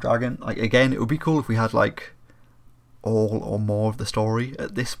on a dragon. Like, again, it would be cool if we had like all or more of the story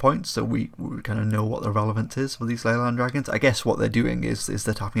at this point, so we kind of know what the relevance is for these Leyline dragons. I guess what they're doing is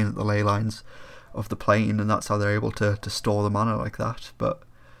they're tapping into the ley lines of the plane, and that's how they're able to store the mana like that, but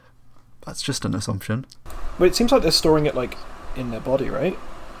that's just an assumption. But it seems like they're storing it like in their body, right? Yeah.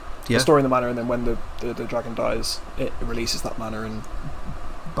 They're storing the mana, and then when the dragon dies, it releases that mana and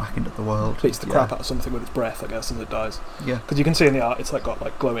back into the world. beats the crap out of something with its breath, I guess, as it dies. Yeah. Because you can see in the art it's like got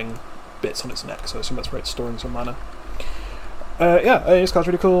like glowing bits on its neck, so I assume that's where it's storing some mana. This card's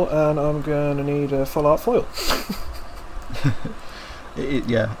really cool, and I'm gonna need a full art foil.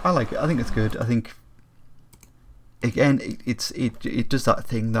 I like it. I think it's good. I think, again, it does that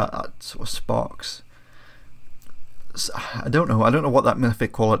thing that sort of sparks I don't know. I don't know what that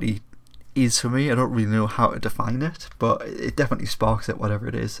mythic quality is for me. I don't really know how to define it, but it definitely sparks it, whatever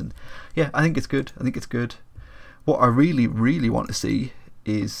it is. And yeah, I think it's good. I think it's good. What I really, really want to see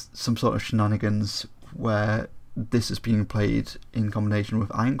is some sort of shenanigans where this is being played in combination with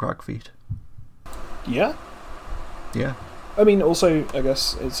Ironcrag feat. Yeah. Yeah. I mean, also, I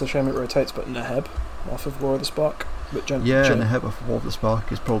guess it's a shame it rotates, but Neheb off of War of the Spark. But Neheb off of War of the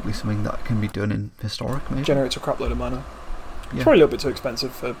Spark is probably something that can be done in Historic, maybe. Generates a crap load of mana. Yeah. It's probably a little bit too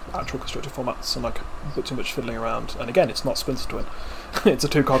expensive for actual constructed formats and like a bit too much fiddling around. And again, it's not Splinter Twin. It's a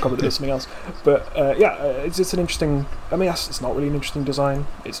 2-card copy that does something else. But it's an interesting. I mean, it's not really an interesting design.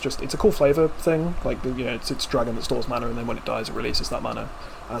 It's a cool flavour thing. Like it's dragon that stores mana, and then when it dies, it releases that mana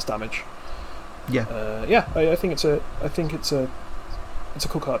as damage. Yeah. I think it's a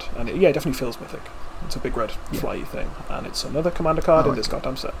cool card, and it definitely feels mythic. It's a big red flyy thing, and it's another commander card in this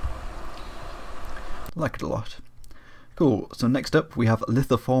goddamn set. Like it a lot. Cool, so next up we have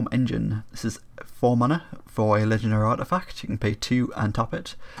Lithoform Engine. This is 4 mana for a legendary artifact. You can pay 2 and tap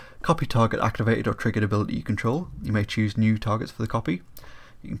it. Copy target activated or triggered ability you control. You may choose new targets for the copy.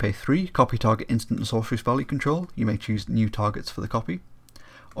 You can pay 3, copy target instant and sorcery spell you control. You may choose new targets for the copy.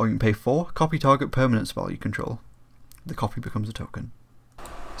 Or you can pay 4, copy target permanent spell you control. The copy becomes a token.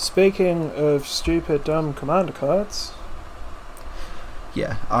 Speaking of stupid dumb commander cards...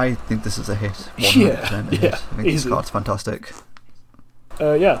 Yeah, I think this is a hit. 100% a hit. I think this card's fantastic.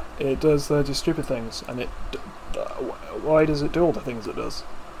 It does loads of stupid things, and why does it do all the things it does?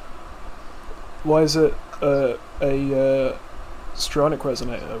 Why is it a Strionic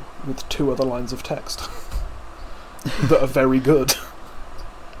Resonator with 2 other lines of text that are very good?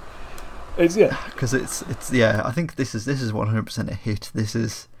 Because it's I think this is 100% a hit. This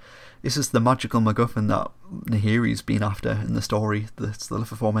is the magical MacGuffin that Nahiri's been after in the story. It's the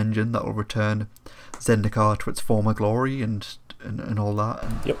Lithoform Engine that will return Zendikar to its former glory and all that.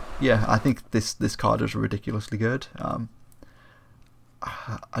 And yep. Yeah, I think this card is ridiculously good.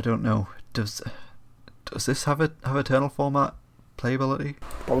 I don't know. Does this have Eternal Format playability?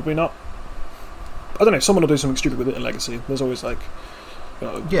 Probably not. I don't know. Someone will do something stupid with it in Legacy. There's always like.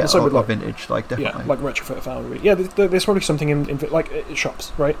 Or vintage, like definitely. Yeah, like Retrofit of Foundry. Yeah, there's probably something in like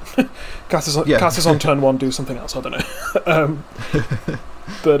shops, right? Cast on turn 1, do something else. I don't know.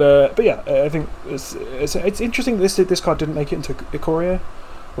 But yeah, I think it's interesting. This card didn't make it into Ikoria,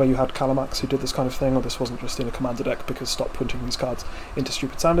 where you had Calamax who did this kind of thing, or this wasn't just in a commander deck because stop printing these cards into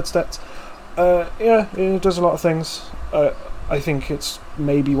stupid standard sets. It does a lot of things. I think it's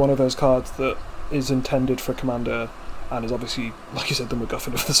maybe one of those cards that is intended for commander. And is obviously, like you said, the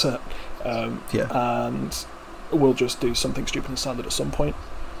MacGuffin of the set. And will just do something stupid and standard at some point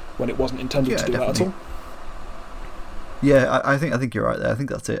when it wasn't intended to do that at all. Yeah, I think you're right there. I think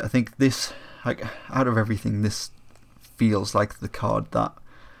that's it. I think this, like, out of everything, this feels like the card that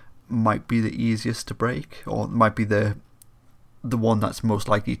might be the easiest to break, or might be the one that's most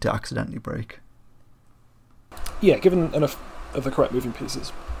likely to accidentally break. Yeah, given enough of the correct moving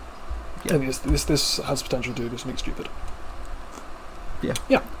pieces. Yeah. I think this has potential to do something stupid. Yeah.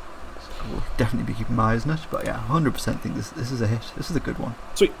 So we'll definitely be keeping my eyes on it, but yeah, 100% think this is a hit. This is a good one.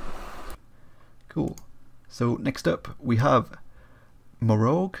 Sweet. Cool. So next up we have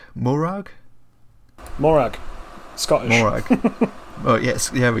Morag. Scottish. Morag. Oh yes,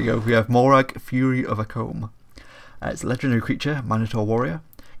 there we go. We have Morag, Fury of a Comb. It's a legendary creature, Minotaur Warrior.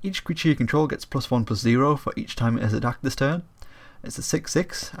 Each creature you control gets +1/+0 for each time it has attacked this turn. It's a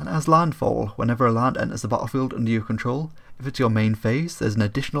 6/6 and has landfall. Whenever a land enters the battlefield under your control, if it's your main phase, there's an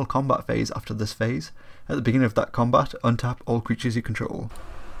additional combat phase after this phase. At the beginning of that combat, untap all creatures you control.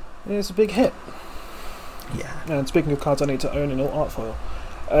 It's a big hit. Yeah. And speaking of cards I need to own in alt art foil,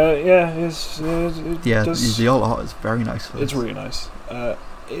 the alt art is very nice for this. It's really nice.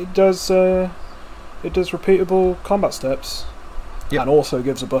 It does repeatable combat steps, and also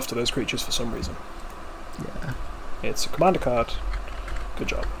gives a buff to those creatures for some reason. Yeah. It's a commander card. Good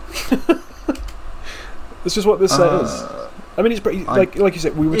job. It's just what this set is. I mean, it's pretty, like you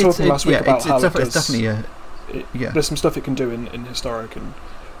said, we were talking last week about how it's definitely there's some stuff it can do in Historic and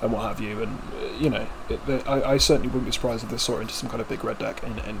what have you, and I certainly wouldn't be surprised if this sort into some kind of big red deck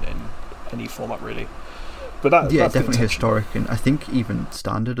in any format really. But that's definitely Historic, and I think even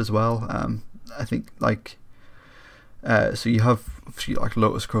standard as well. I think so you have like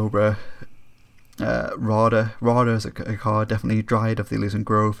Lotus Cobra. Rada is a card, definitely. Dryad of the Elysian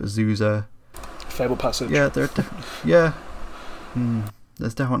Grove, Azusa, Fable Passage. Yeah, there's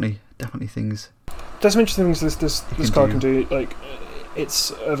definitely things. There's some interesting things this card can do. Like,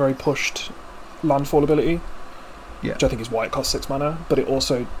 it's a very pushed landfall ability, which I think is why it costs 6 mana. But it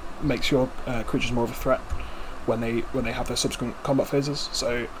also makes your creatures more of a threat when they have their subsequent combat phases.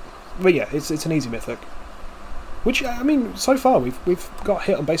 So, but yeah, it's an easy mythic. Which, I mean, so far we've got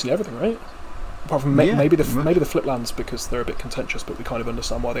hit on basically everything, right? Apart from maybe the flip lands, because they're a bit contentious, but we kind of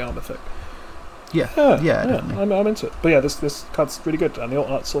understand why they are mythic. Yeah. I'm into it. But yeah, this card's really good, and the alt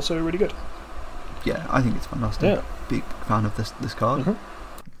art's also really good. Yeah, I think it's fantastic. Yeah. Big fan of this card.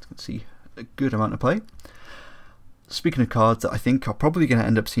 Let's see a good amount of play. Speaking of cards that I think are probably going to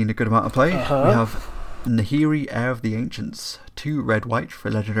end up seeing a good amount of play, we have Nahiri, Heir of the Ancients. 2 red-white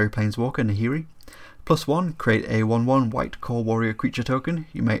for legendary planeswalker Nahiri. +1, create a 1/1 white core warrior creature token.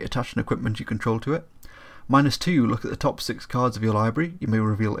 You may attach an equipment you control to it. -2, look at the top 6 cards of your library. You may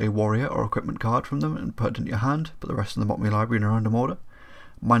reveal a warrior or equipment card from them and put it into your hand, put the rest of them up in your library in a random order.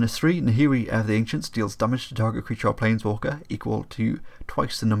 -3, Nahiri, Heir of the Ancients, deals damage to target creature or planeswalker equal to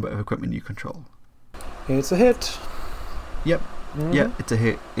twice the number of equipment you control. It's a hit. Yep. Yeah, it's a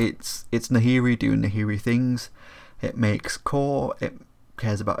hit. It's Nahiri doing Nahiri things. It makes core. It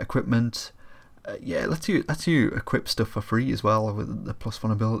cares about equipment. Yeah, lets you equip stuff for free as well with the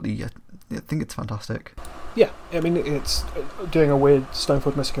 +1 ability. I think it's fantastic. Yeah, I mean, it's doing a weird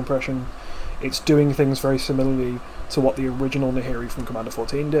Stoneforge Mystic impression. It's doing things very similarly to what the original Nahiri from Commander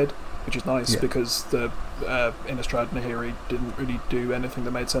 14 did, which is nice because the Innistrad Nahiri didn't really do anything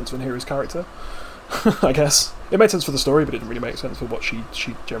that made sense for Nahiri's character. I guess it made sense for the story, but it didn't really make sense for what she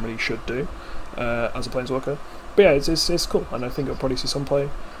generally should do as a planeswalker. But yeah, it's cool, and I think it'll probably see some play.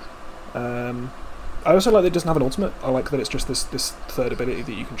 I also like that it doesn't have an ultimate. I like that it's just this third ability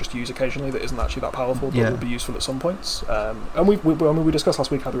that you can just use occasionally that isn't actually that powerful, but will be useful at some points. And we discussed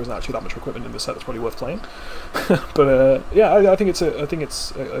last week how there isn't actually that much equipment in this set that's probably worth playing. But yeah, I think it's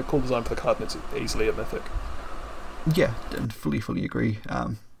a cool design for the card, and it's easily a mythic. Yeah, and fully agree.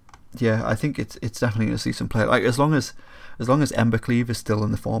 Yeah, I think it's definitely going to see some play. Like as long as Embercleave is still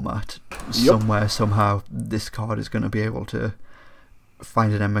in the format, somewhere somehow this card is going to be able to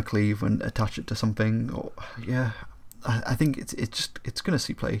find an Embercleave and attach it to something. Or I think it's going to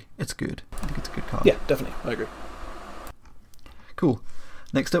see play. It's good. I think it's a good card. Yeah, definitely. I agree. Cool.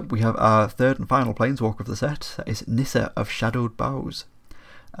 Next up, we have our third and final planeswalker of the set. That is Nissa of Shadowed Boughs.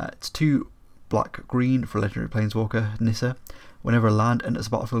 It's 2 black-green for legendary planeswalker Nissa. Whenever a land enters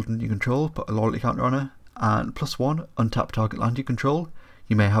the battlefield and you control, put a loyalty counter on it, and +1, untap target land you control.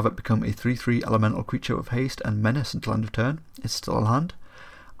 You may have it become a 3/3 elemental creature with haste and menace until end of turn. It's still a land.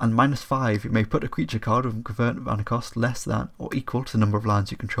 And -5, you may put a creature card with a converted mana cost less than or equal to the number of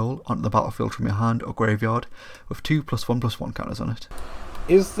lands you control onto the battlefield from your hand or graveyard with 2 +1/+1 counters on it.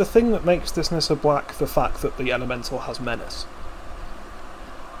 Is the thing that makes this Nissa black the fact that the elemental has menace?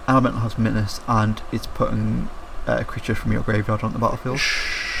 Elemental has menace, and it's putting a creature from your graveyard onto the battlefield.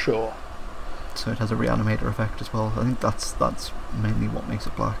 Sure. So it has a reanimator effect as well. I think that's mainly what makes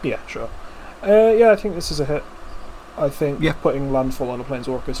it black. Yeah, sure. Yeah, I think this is a hit. I think putting landfall on a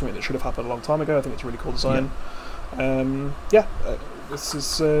planeswalker is something that should have happened a long time ago. I think it's a really cool design. This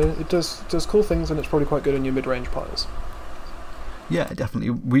is it does cool things, and it's probably quite good in your mid-range piles. Yeah, definitely.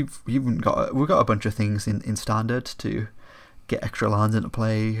 We've got a bunch of things in standard to get extra lands into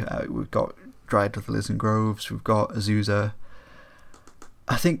play. We've got Dryad of the Lizard Groves. We've got Azusa.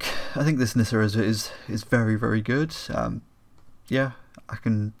 I think this Nissa is very, very good. Yeah, I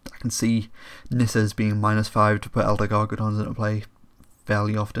can see Nissa's being -5 to put Elder Gargadons into play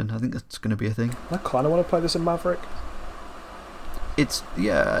fairly often. I think that's going to be a thing. I kind of want to play this in Maverick. I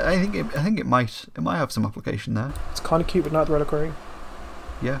think it might have some application there. It's kind of cute with Night the Reliquary.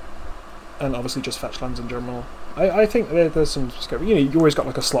 Yeah. And obviously just fetch lands in general. I think there's some scope. You always got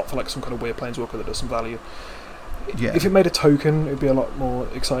like a slot for like some kind of weird planeswalker that does some value. Yeah. If it made a token, it'd be a lot more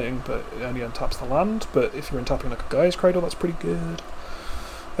exciting, but it only untaps the land. But if you're untapping like a Gaia's Cradle, that's pretty good.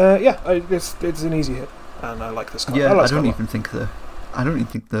 It's an easy hit, and I like this card. Yeah, I don't even think the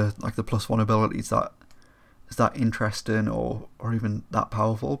 +1 ability is that interesting or even that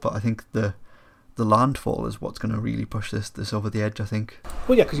powerful. But I think the landfall is what's going to really push this over the edge. I think.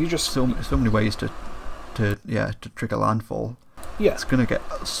 Well, yeah, because you just so many ways to trigger landfall. Yeah, it's going to get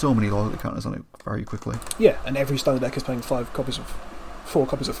so many loyalty counters on it very quickly. Yeah, and every standard deck is playing 4 copies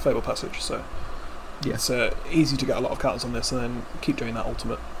of Fable Passage, so it's easy to get a lot of counters on this, and then keep doing that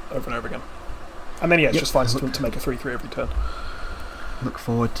ultimate over and over again. And then it's just fine to make a 3/3 every turn. Look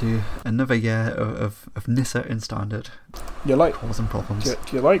forward to another year of Nissa in standard. You like causing problems.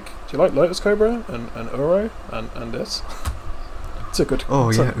 Do you like Lotus Cobra and Uro and this? It's a good.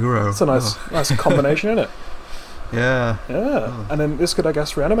 Uro. It's a nice combination, isn't it? Yeah. Oh. And then this could, I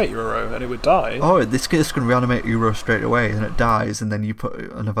guess, reanimate Uro, and it would die. Oh, this can reanimate Uro straight away, and it dies, and then you put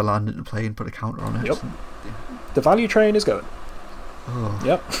another land into play and put a counter on it. Yep. The value train is going. Oh.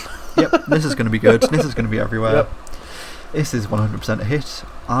 Yep. Yep, this is going to be good. This is going to be everywhere. Yep. This is 100% a hit,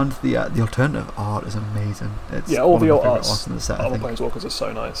 and the alternative art is amazing. It's all one the of my art favourite arts in the set. all I the think. Planeswalkers are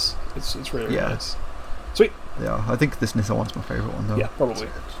so nice. It's really, really Yeah. nice. Sweet. Yeah, I think this Nissa one's my favourite one though. Yeah, probably.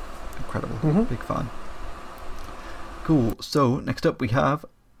 It's incredible. Mhm. Big fan. Cool. So next up we have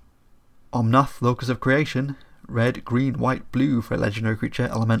Omnath, Locus of Creation. Red, green, white, blue for a legendary creature,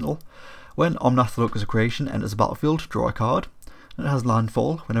 elemental. When Omnath, Locus of Creation enters the battlefield, draw a card. And it has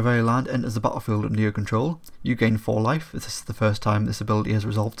landfall. Whenever a land enters the battlefield under your control, you gain 4 life. If this is the first time this ability has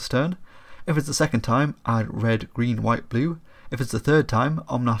resolved this turn. If it's the second time, add red, green, white, blue. If it's the third time,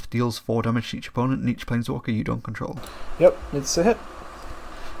 Omnath deals 4 damage to each opponent and each planeswalker you don't control. Yep, it's a hit.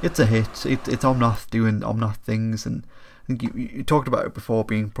 It's a hit. It's Omnath doing Omnath things, and I think you talked about it before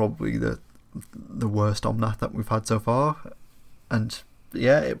being probably the worst Omnath that we've had so far, and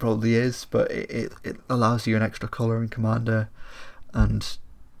yeah, it probably is, but it allows you an extra colour in Commander, and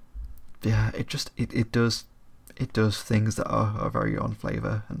yeah, it does things that are very on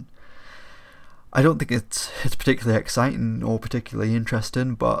flavour, and I don't think it's particularly exciting or particularly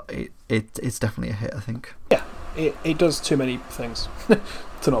interesting, but it's definitely a hit, I think. Yeah, it does too many things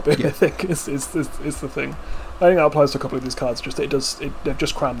to not be a hit. It's the thing. I think that applies to a couple of these cards. They've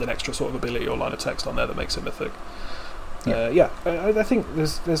just crammed an extra sort of ability or line of text on there that makes it mythic. I think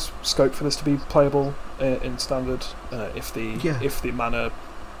there's scope for this to be playable in standard if the mana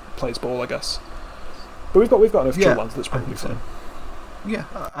plays ball, I guess. But we've got enough chill ones that's probably fine. Yeah,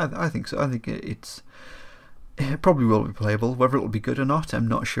 I think so. I think it probably will be playable. Whether it will be good or not, I'm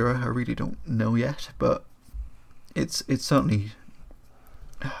not sure. I really don't know yet. But it's certainly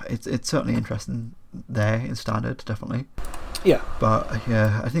interesting there in standard, definitely. Yeah. But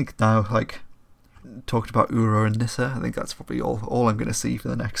yeah, I think now, like, talked about Uro and Nissa, I think that's probably all I'm going to see for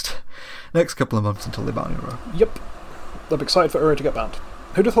the next couple of months until they ban Uro. Yep. I'm excited for Uro to get banned.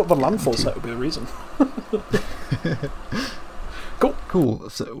 Who'd have thought the landfall set would be the reason? Cool.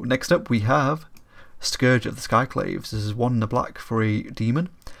 So next up we have Scourge of the Skyclaves. This is 1 and a black for a demon.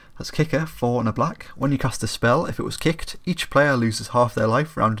 That's kicker, 4 and a black. When you cast a spell, if it was kicked, each player loses half their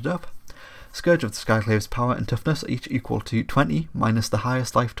life, rounded up. Scourge of the Skyclaves' power and toughness are each equal to 20 minus the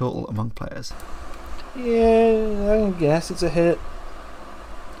highest life total among players. Yeah, I guess it's a hit.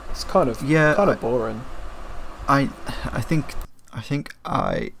 It's kind of boring. I think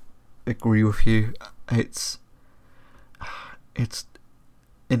I agree with you. It's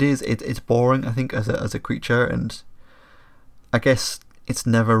boring, I think, as a creature, and I guess it's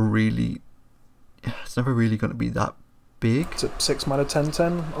never really going to be that big. It's a 6 mana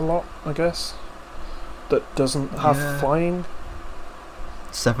 10/10 a lot, I guess. That doesn't have flying.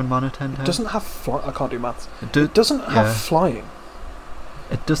 7 mana 10/10. Doesn't have flying. I can't do maths. It doesn't have flying.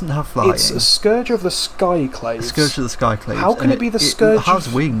 It doesn't have flying. It's a Scourge of the Skyclaves. Scourge of the Skyclaves. How can it be the Scourge? It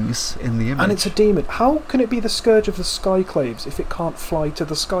has wings in the image. And it's a demon. How can it be the Scourge of the Skyclaves if it can't fly to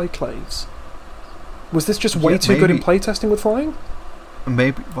the Skyclaves? Was this just way too good in playtesting with flying?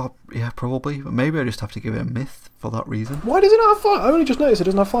 Maybe, well, yeah, probably. But maybe I just have to give it a myth for that reason. Why does it not have flying? I only just noticed it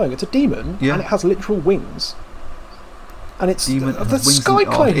doesn't have flying. It's a demon, and it has literal wings. And it's demon the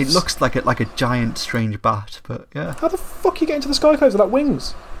Skyclaves. It looks like a giant, strange bat, but yeah. How the fuck are you getting to the Skyclaves without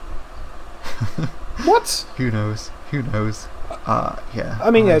wings? What? Who knows? Yeah.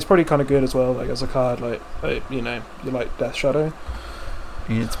 I mean, it's probably kind of good as well. Like as a card, like you like Death Shadow.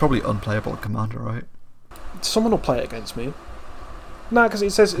 I mean, it's probably unplayable in Commander, right? Someone will play it against me. No, because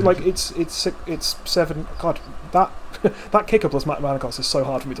it says like it's 7. God, that kicker plus mana cost is so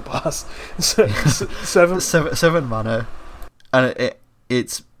hard for me to pass. 7 mana, and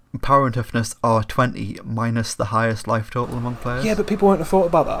its power and toughness are 20 minus the highest life total among players. Yeah, but people won't have thought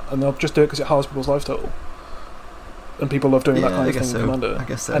about that, and they'll just do it because it halves people's life total. And people love doing that kind of thing in Commander. I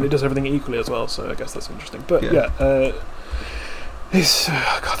guess so. And it does everything equally as well, so I guess that's interesting. But God,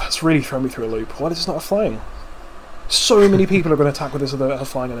 that's really thrown me through a loop. Why does this not have flying? So many people are going to attack with this that has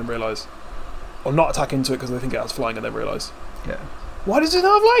flying and then realise. Or not attack into it because they think it has flying and then realise. Yeah. Why does it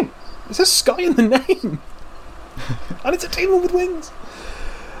not have flying? It says sky in the name. And it's a demon with wings.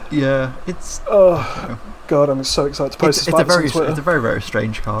 Yeah, it's... Oh, God, I'm so excited to post this back on Twitter. It's a very, very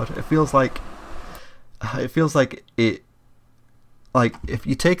strange card. It feels like it... Like, if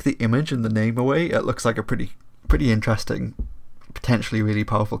you take the image and the name away, it looks like a pretty interesting, potentially really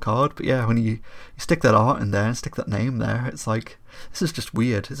powerful card. But yeah, when you stick that art in there and stick that name there, it's like, this is just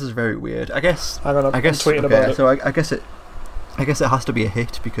weird. This is very weird. I'm tweeting about it. So I guess it has to be a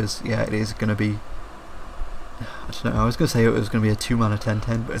hit because it is going to be. I don't know. I was going to say it was going to be a 2 mana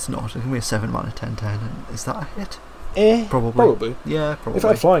 10/10, but it's not. It's going to be a 7 mana 10/10. And is that a hit? Probably. Yeah, probably. If I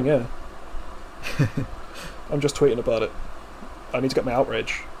had flying, yeah. I'm just tweeting about it. I need to get my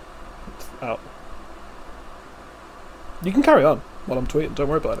outrage. out. You can carry on while I'm tweeting. Don't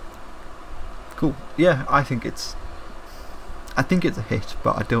worry about it. Cool. Yeah, I think it's a hit,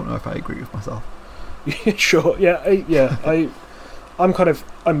 but I don't know if I agree with myself. Sure. Yeah.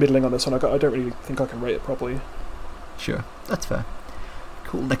 I'm middling on this one. I don't really think I can rate it properly. Sure, that's fair.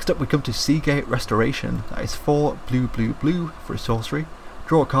 Cool. Next up, we come to Seagate Restoration. That is 4 blue, blue, blue for a sorcery.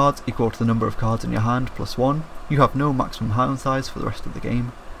 Draw cards equal to the number of cards in your hand plus 1. You have no maximum hand size for the rest of the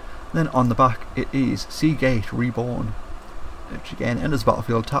game. Then on the back, it is Seagate Reborn, which again enters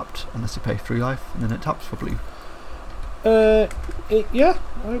battlefield tapped unless you pay 3 life, and then it taps for blue. Yeah,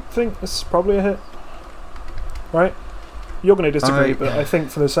 I think this is probably a hit. Right? You're going to disagree, but I think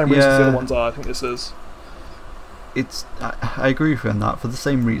for the same reasons the other ones are, I think this is. I agree with you on that. For the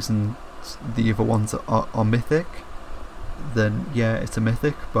same reason the other ones are mythic, then yeah, it's a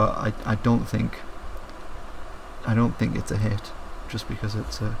mythic, but I don't think it's a hit just because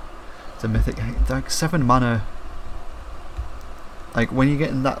it's a mythic. Like 7 mana, like when you're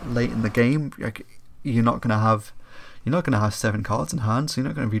getting that late in the game, like you're not gonna have 7 cards in hand, so you're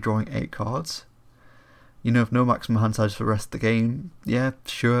not gonna be drawing 8 cards. You have no maximum hand size for the rest of the game. Yeah,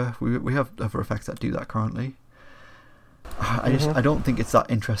 sure, we have other effects that do that currently. I don't think it's that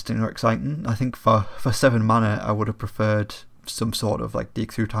interesting or exciting. I think for 7 mana, I would have preferred some sort of like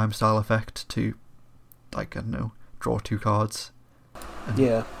dig through time style effect to, like, I don't know, draw 2 cards. And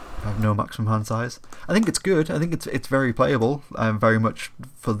have no maximum hand size. I think it's good. I think it's very playable. Very much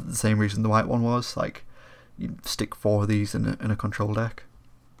for the same reason the white one was. Like, you stick 4 of these in a control deck,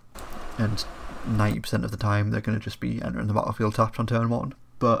 and 90% of the time they're going to just be entering the battlefield tapped on turn 1.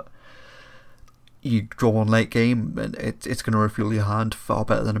 But you draw one late game and it's going to refuel your hand far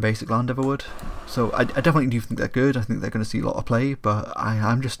better than a basic land ever would. So I definitely do think they're good. I think they're going to see a lot of play, but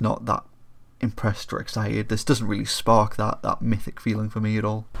I'm just not that impressed or excited. This doesn't really spark that mythic feeling for me at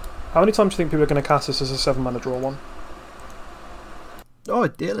all. How many times do you think people are going to cast this as a 7 mana draw one? Oh,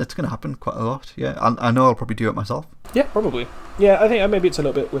 yeah, it's going to happen quite a lot. Yeah, I know I'll probably do it myself. Yeah, probably. Yeah, I think maybe it's a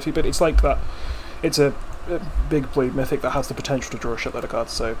little bit whiffy, but it's like that. It's a big blue mythic that has the potential to draw a shitload of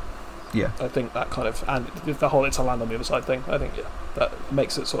cards. So yeah, I think that kind of, and the whole it's a land on the other side thing. I think that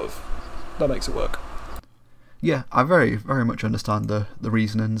makes it work. Yeah, I very very much understand the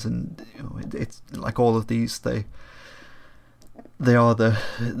reasonings, and it's like all of these they are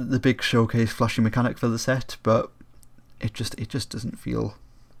the big showcase flashy mechanic for the set, but it just doesn't feel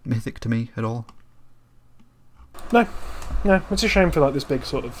mythic to me at all. No, it's a shame for like this big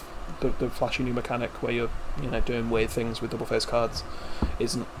sort of the flashy new mechanic where you're doing weird things with double face cards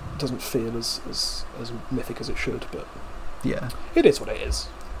doesn't feel as mythic as it should, but yeah, it is what it is.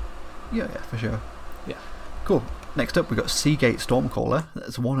 Yeah, for sure. Yeah. Cool. Next up, we've got Seagate Stormcaller.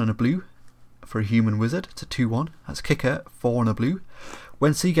 That's 1 and a blue for a human wizard. It's a 2/1. That's kicker, 4 and a blue.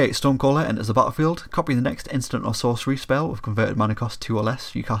 When Seagate Stormcaller enters the battlefield, copy the next instant or sorcery spell with converted mana cost 2 or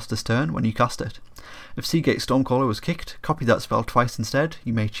less you cast this turn when you cast it. If Seagate Stormcaller was kicked, copy that spell twice instead.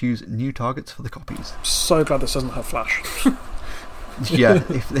 You may choose new targets for the copies. So glad this doesn't have flash. Yeah,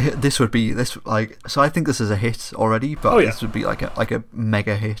 if this would be this like, so I think this is a hit already, but this would be like a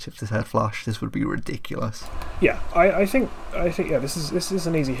mega hit if this had flash. This would be ridiculous. Yeah, I think yeah, this is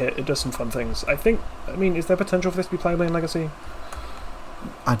an easy hit. It does some fun things. I mean, is there potential for this to be playable in Legacy?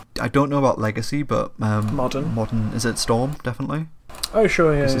 I don't know about Legacy, but modern is it Storm definitely? Oh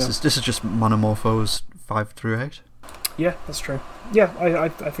sure, yeah. This is just Monomorphos 5 through 8. Yeah, that's true. Yeah, I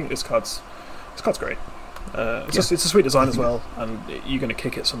think this card's great. It's a sweet design as well, and you're going to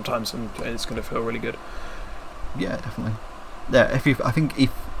kick it sometimes, and it's going to feel really good. Yeah, definitely. Yeah, I think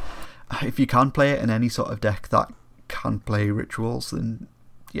if you can play it in any sort of deck that can play rituals, then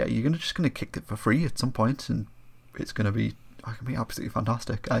yeah, you're just going to kick it for free at some point, and it's going to be absolutely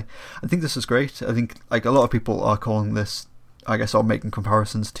fantastic. I think this is great. I think like a lot of people are calling this, I guess, or making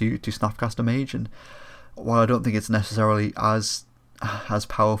comparisons to Snapcaster Mage, and while I don't think it's necessarily as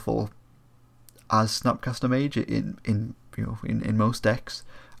powerful as Snapcaster Mage in most decks,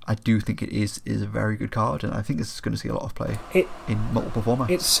 I do think it is a very good card, and I think this is going to see a lot of play in multiple formats.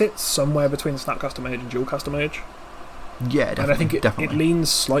 It sits somewhere between Snapcaster Mage and Dualcaster Mage. Yeah, definitely. And I think it leans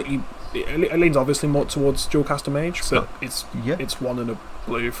slightly. It leans obviously more towards Dualcaster Mage, but it's 1 and a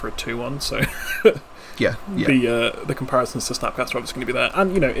blue for a 2/1, so yeah. The comparisons to Snapcaster are obviously going to be there,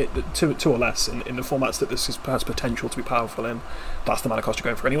 and two or less in the formats that this has potential to be powerful in. That's the mana cost you're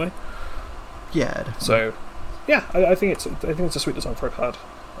going for anyway. Yeah, definitely. So, yeah, I think it's a sweet design for a card,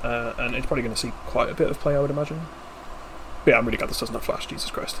 and it's probably going to see quite a bit of play, I would imagine. But yeah, I'm really glad this doesn't have flash. Jesus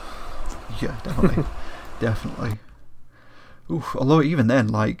Christ. Yeah, definitely, definitely. Oof, although even then,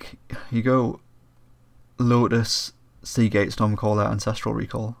 like you go Lotus, Seagate Stormcaller, Ancestral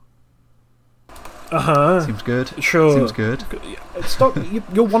Recall. Seems good. Sure. Seems good. Stop.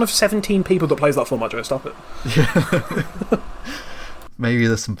 You're one of 17 people that plays that format, Joe. Stop it. Yeah. Maybe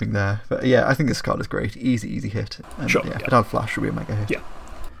there's something there. But yeah, I think this card is great. Easy hit. And Sure. yeah, if it had flash, it would be a mega hit. Yeah.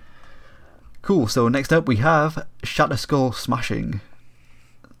 Cool, so next up we have Shatterskull Smashing.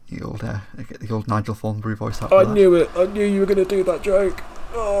 The old Nigel Thornberry voice actor. I knew it. I knew you were going to do that joke.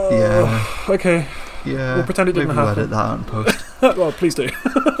 Oh. Yeah. Okay. Yeah. We'll pretend it didn't maybe we'll happen. edit that out in post. Well, please do.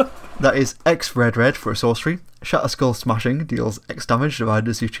 That is X red for a sorcery. Shatterskull Smashing deals X damage divided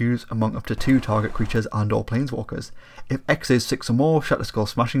as you choose among up to 2 target creatures and or planeswalkers. If X is 6 or more, Shatterskull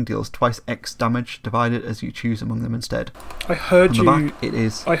Smashing deals twice X damage divided as you choose among them instead. I heard On the back, it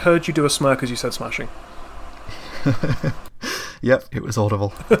is. I heard you do a smirk as you said smashing. Yep, it was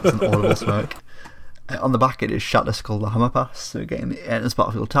audible. It's an audible smirk. On the back, it is Shatterskull the Hammer Pass. So again, it enters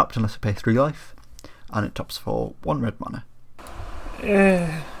battlefield tapped unless you pay 3 life, and it tops for 1 red mana.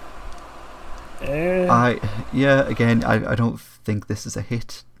 I don't think this is a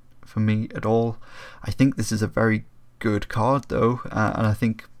hit for me at all. I think this is a very good card though, and I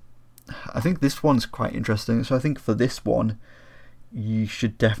think this one's quite interesting. So I think for this one, you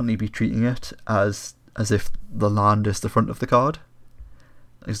should definitely be treating it as if the land is the front of the card.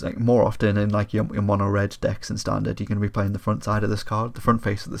 It's like more often in like your mono red decks in standard, you're going to be playing the front side of this card, the front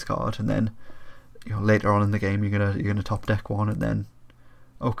face of this card, and then later on in the game you're gonna top deck one, and then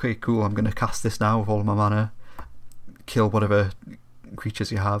okay, cool, I'm going to cast this now with all of my mana, kill whatever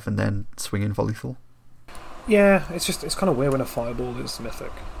creatures you have, and then swing in for lethal. Yeah, it's kind of weird when a fireball is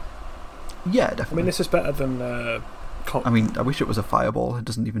mythic. Yeah, definitely. I mean, this is better than. I wish it was a fireball. It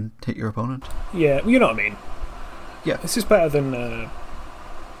doesn't even hit your opponent. Yeah, you know what I mean. Yeah. This is better than.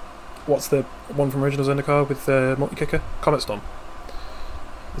 What's the one from Original Zendikar with multi-kicker? Comet Storm.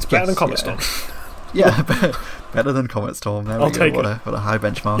 It's better than Comet Storm. Yeah, better than Comet Storm. There we go. Take what a high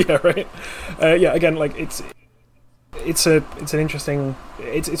benchmark. Yeah, right. Yeah, again, like it's an interesting.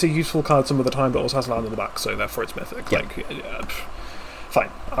 It's a useful card some of the time, but also has land in the back, so therefore it's mythic. Yeah. Like, fine.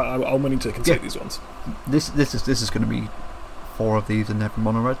 I'm willing to concede these ones. This is going to be 4 of these in every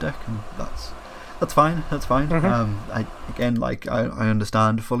mono red deck, and that's fine. That's fine. Mm-hmm. I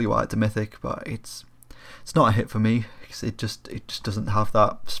understand fully why it's a mythic, but it's not a hit for me because it just doesn't have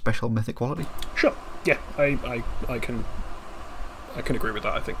that special mythic quality. Sure. Yeah, I can agree with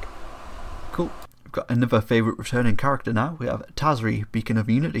that. I think. Cool. We've got another favourite returning character now. We have Tazri, Beacon of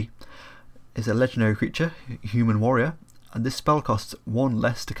Unity. It's a legendary creature, human warrior, and this spell costs 1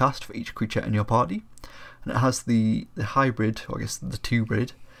 less to cast for each creature in your party. And it has the hybrid, or I guess the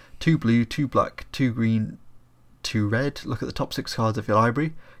 2-brid, 2 blue, 2 black, 2 green, 2 red. Look at the top 6 cards of your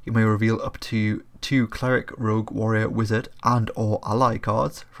library. You may reveal up to 2 cleric, rogue, warrior, wizard, and or ally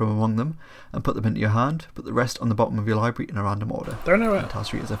cards from among them, and put them into your hand. Put the rest on the bottom of your library in a random order. There are no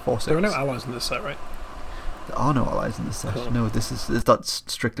Tazri is a 4/6. There are no allies in this set, right? There are no allies in this set. Cool. No, that's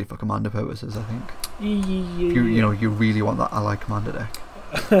strictly for commander purposes, I think. Yeah. You really want that ally commander deck.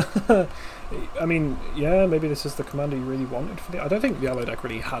 I mean, yeah, maybe this is the commander you really wanted for the. I don't think the allied deck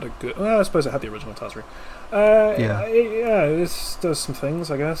really had a good. Well, I suppose it had the original Tazri. Yeah, this does some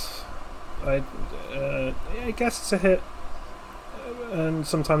things, I guess. I guess it's a hit, and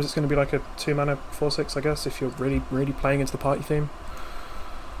sometimes it's going to be like a 2-mana 4/6. I guess if you're really playing into the party theme,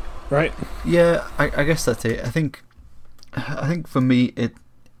 right? Yeah, I guess that's it. I think for me it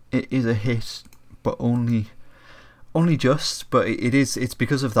is a hit, but only just. But it's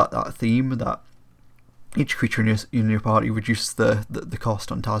because of that theme that each creature in your party reduces the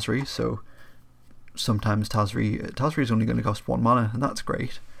cost on Tazri. So sometimes Tazri is only going to cost 1 mana, and that's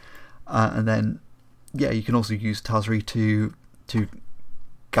great. And then, yeah, you can also use Tazri to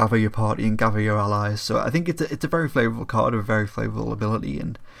gather your party and gather your allies. So I think it's a very flavourful card with a very flavourful ability,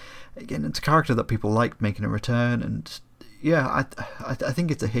 and again, it's a character that people like making a return. And yeah, I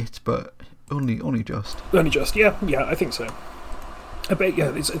think it's a hit, but only just. Only just, yeah, I think so. But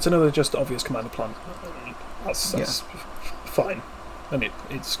yeah, it's another just obvious commander plan. That's fine, and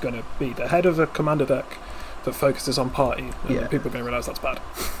it's going to be the head of a commander deck that focuses on party, and people are going to realise that's bad.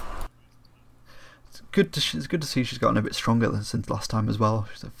 It's good to see she's gotten a bit stronger since last time as well.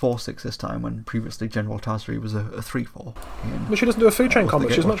 She's a 4/6 this time, when previously General Tazri was a 3/4. But she doesn't do a food chain combo.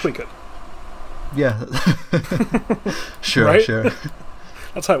 She's much weaker. Yeah. Sure, right? Sure.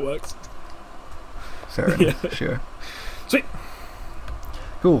 That's how it works. Fair enough. Sure. Sweet.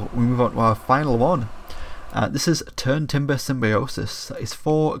 Cool. We move on to our final one. This is Turntimber Symbiosis. It's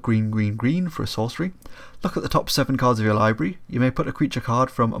 4 green for a sorcery. Look at the top 7 cards of your library. You may put a creature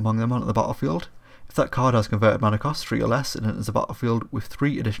card from among them onto the battlefield. If that card has converted mana cost 3 or less and enters the battlefield with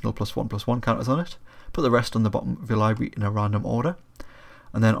 3 additional +1/+1 counters on it, put the rest on the bottom of your library in a random order.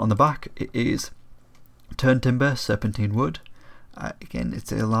 And then on the back, it is Turn Timber, Serpentine Wood. Again,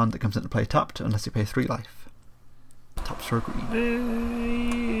 it's a land that comes into play tapped unless you pay 3 life. Taps for a green.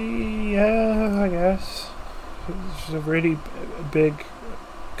 Yeah, I guess. It's a really big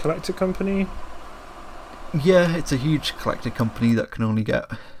collector company. Yeah, it's a huge collector company that can only get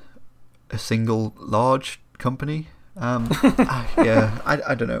a single large company. Yeah,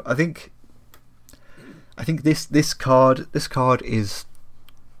 I don't know. I think this card is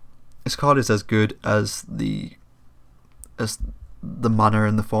as good as the mana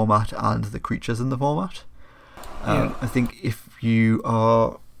in the format and the creatures in the format. I think if you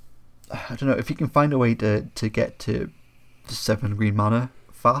are, I don't know, if you can find a way to get to 7 green mana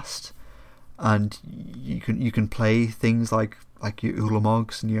fast, and you can play things like your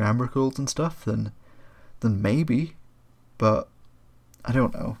Ulamogs and your Emrakul's and stuff, then maybe. But I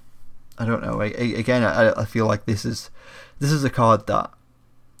don't know. Again, I feel like this is a card that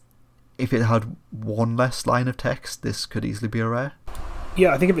if it had 1 less line of text, this could easily be a rare.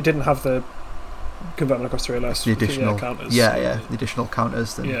 Yeah, I think if it didn't have the convert mana cost 3 or less, the additional counters. Yeah, the additional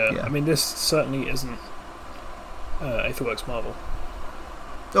counters. Then, I mean, this certainly isn't Aetherworks Marvel.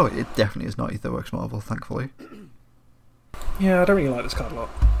 Oh, it definitely is not Aetherworks Marvel, thankfully. Yeah, I don't really like this card a lot.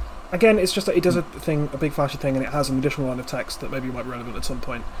 Again, it's just that it does a big flashy thing, and it has an additional line of text that maybe might be relevant at some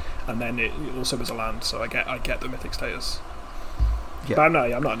point, and then it also is a land, so I get the mythic status. Yeah. But I'm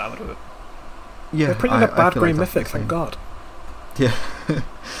not enamored with it. Yeah, they're printing a bad green exactly mythic, thank God. Yeah,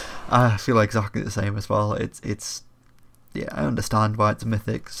 I feel like exactly the same as well. It's yeah, I understand why it's a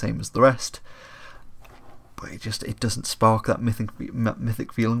mythic, same as the rest, but it doesn't spark that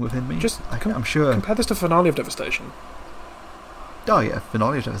mythic feeling within me. I'm sure. Compare this to Finale of Devastation. Oh yeah,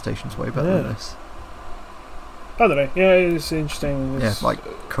 Finale of Devastation is way better than this. I don't know. Yeah, it's interesting. Yeah, like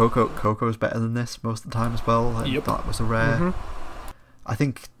Coco's better than this most of the time as well. And that was a rare. Mm-hmm. I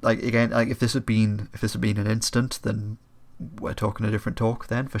think, like, again, like if this had been an instant, then we're talking a different talk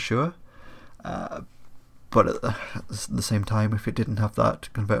then for sure. But at the same time, if it didn't have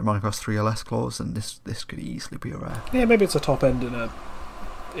that convert mana cost 3 or less clause, then this could easily be a rare. Yeah, maybe it's a top end in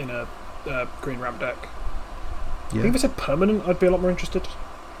a green ramp deck. Yeah. I think if it's a permanent, I'd be a lot more interested.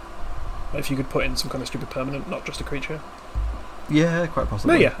 If you could put in some kind of stupid permanent, not just a creature. Yeah, quite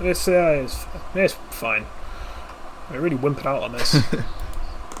possibly. No, yeah, it's fine. I really whimpered out on this.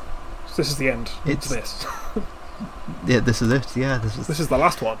 This is the end. It's this. Yeah, this is it. Yeah, this is the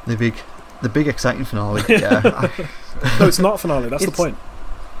last one. The big exciting finale. Yeah. No, it's not finale. That's the point.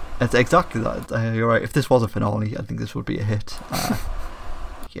 It's exactly that. You're right. If this was a finale, I think this would be a hit.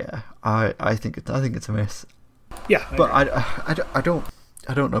 Yeah, I think it's a miss. Yeah, but I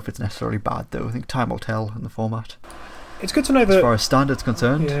don't know if it's necessarily bad though. I think time will tell in the format. It's good to know that, as far as standard's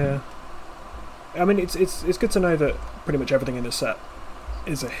concerned. Yeah. I mean, it's good to know that pretty much everything in this set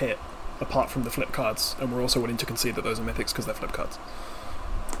is a hit, apart from the flip cards, and we're also willing to concede that those are mythics because they're flip cards.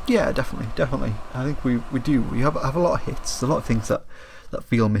 Yeah, definitely. I think we have a lot of hits, a lot of things that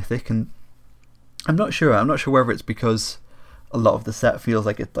feel mythic, and I'm not sure whether it's because a lot of the set feels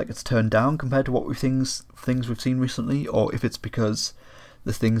like it's turned down compared to what things we've seen recently, or if it's because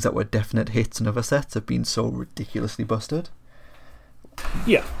the things that were definite hits in other sets have been so ridiculously busted.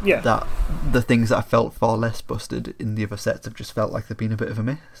 Yeah. That the things that I felt far less busted in the other sets have just felt like they've been a bit of a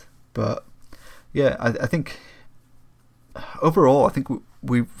miss. But yeah, I think overall, I think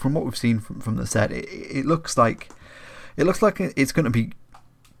we from what we've seen from the set, it looks like it's going to be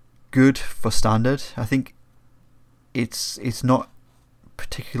good for standard. I think it's not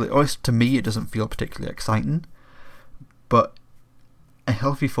particularly, or to me, it doesn't feel particularly exciting. But a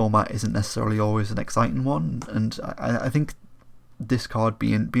healthy format isn't necessarily always an exciting one, and I think this card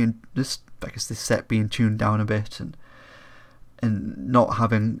being this set being tuned down a bit and not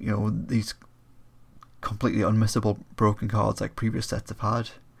having these completely unmissable broken cards like previous sets have had,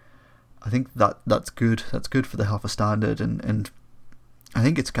 I think that's good. That's good for the health of standard, and I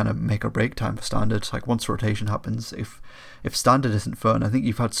think it's kind of make or break time for standard. Like once rotation happens, if standard isn't fun, I think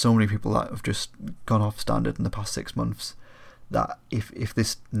you've had so many people that have just gone off standard in the past 6 months that if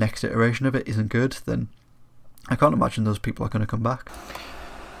this next iteration of it isn't good, then I can't imagine those people are going to come back.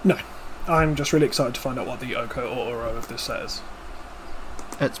 No, I'm just really excited to find out what the Oko or Oro of this set is.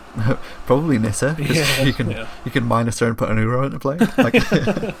 It's probably Nissa, because you can minus her and put an Uro into play.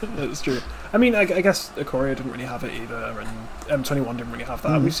 That's true. I mean, I guess Ikoria didn't really have it either, and M21 didn't really have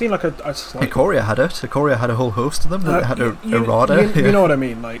that. We've seen like a slight... Ikoria had it. Ikoria had a whole host of them. They had a Rada. You know what I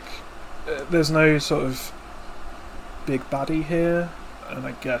mean? Like, there's no sort of big baddie here, and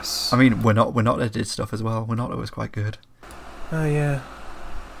I guess... I mean, we're not did stuff as well. We're not always quite good. Oh, yeah.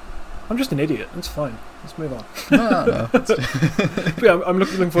 I'm just an idiot. It's fine. Let's move on. No. But yeah, I'm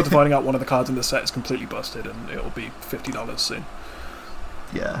looking forward to finding out one of the cards in this set is completely busted and it'll be $50 soon.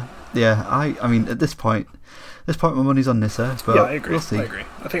 Yeah. I mean, at this point, my money's on Nissa. But yeah, I agree. We'll see. I agree.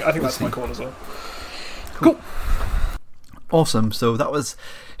 I think that's my call as well. Cool. Awesome. So that was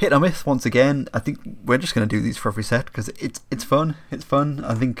Hit or Myth once again. I think we're just going to do these for every set because it's fun. It's fun.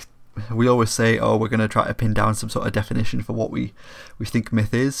 I think we always say, oh, we're going to try to pin down some sort of definition for what we think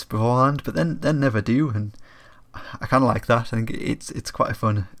myth is beforehand, but then never do, and I kind of like that. I think it's quite a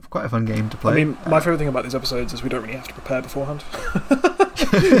fun game to play. I mean, my favourite thing about these episodes is we don't really have to prepare beforehand.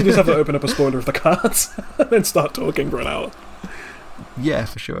 You just have to open up a spoiler of the cards and then start talking for an hour. Yeah,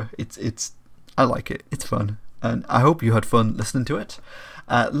 for sure. I like it. It's fun, and I hope you had fun listening to it.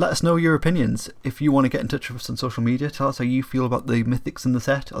 Let us know your opinions. If you want to get in touch with us on social media, tell us how you feel about the mythics in the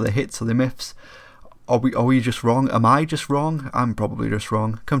set. Are they hits? Are they myths? Are we just wrong? Am I just wrong? I'm probably just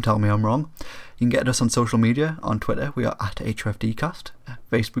wrong. Come tell me I'm wrong. You can get us on social media. On Twitter, we are at HFDcast,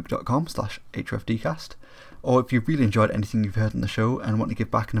 facebook.com/HFDcast. Or if you've really enjoyed anything you've heard on the show and want to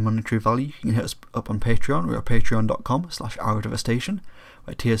give back in a monetary value, you can hit us up on Patreon. We are patreon.com/OurDevastation,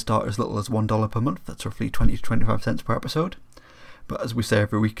 where tiers start as little as $1 per month. That's roughly 20 to 25 cents per episode. But as we say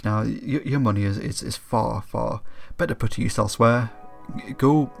every week now, your money is far, far better put to use elsewhere.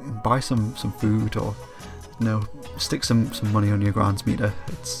 Go buy some food, or stick some money on your grants meter.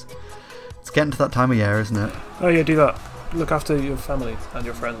 It's getting to that time of year, isn't it? Oh yeah, do that. Look after your family and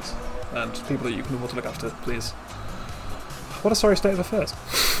your friends and people that you can afford to look after, please. What a sorry state of affairs.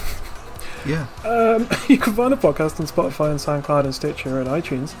 Yeah. You can find the podcast on Spotify and SoundCloud and Stitcher and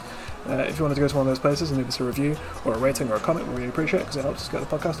iTunes. If you wanted to go to one of those places and leave us a review or a rating or a comment, we really appreciate it because it helps us get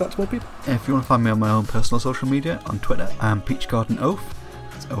the podcast out to more people. If you want to find me on my own personal social media, on Twitter, I'm PeachGardenOath.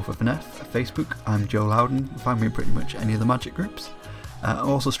 That's Oath with an F. Facebook, I'm Joe Loudon. You can find me in pretty much any of the Magic groups. I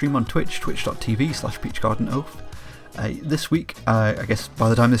also stream on Twitch, twitch.tv/PeachGardenOath. This week, I guess by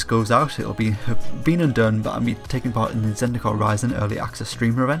the time this goes out, it'll be been and done, but I'll be taking part in the Zendikar Rising Early Access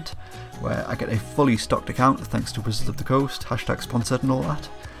Streamer event, where I get a fully stocked account thanks to Wizards of the Coast, #sponsored and all that.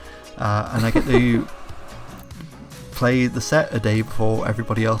 And I get to play the set a day before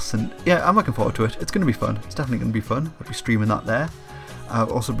everybody else, and yeah, I'm looking forward to it. It's going to be fun. It's definitely going to be fun. I'll be streaming that there. I'll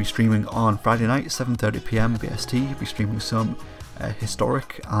also be streaming on Friday night, 7:30 PM BST. I'll be streaming some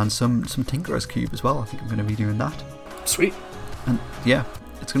Historic and some Tinkerer's Cube as well. I think I'm going to be doing that. Sweet. And yeah,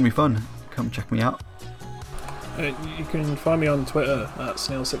 it's going to be fun. Come check me out. You can find me on Twitter at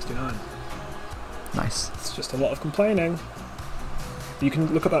Snail69. Nice. It's just a lot of complaining. You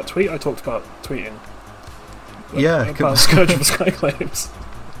can look at that tweet I talked about tweeting. Yeah. About Scourge of the Skyclaves.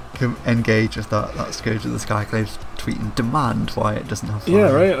 Come engage with that Scourge of the Skyclaves tweet and demand why it doesn't have fire.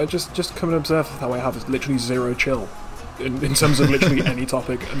 Yeah, right. I just come and observe how I have literally zero chill in terms of literally any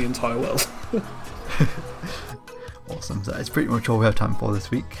topic in the entire world. Awesome. So that's pretty much all we have time for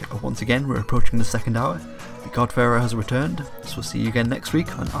this week. Once again, we're approaching the second hour. The Godfarer has returned, so we'll see you again next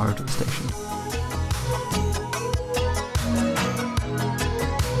week on Our Devastation.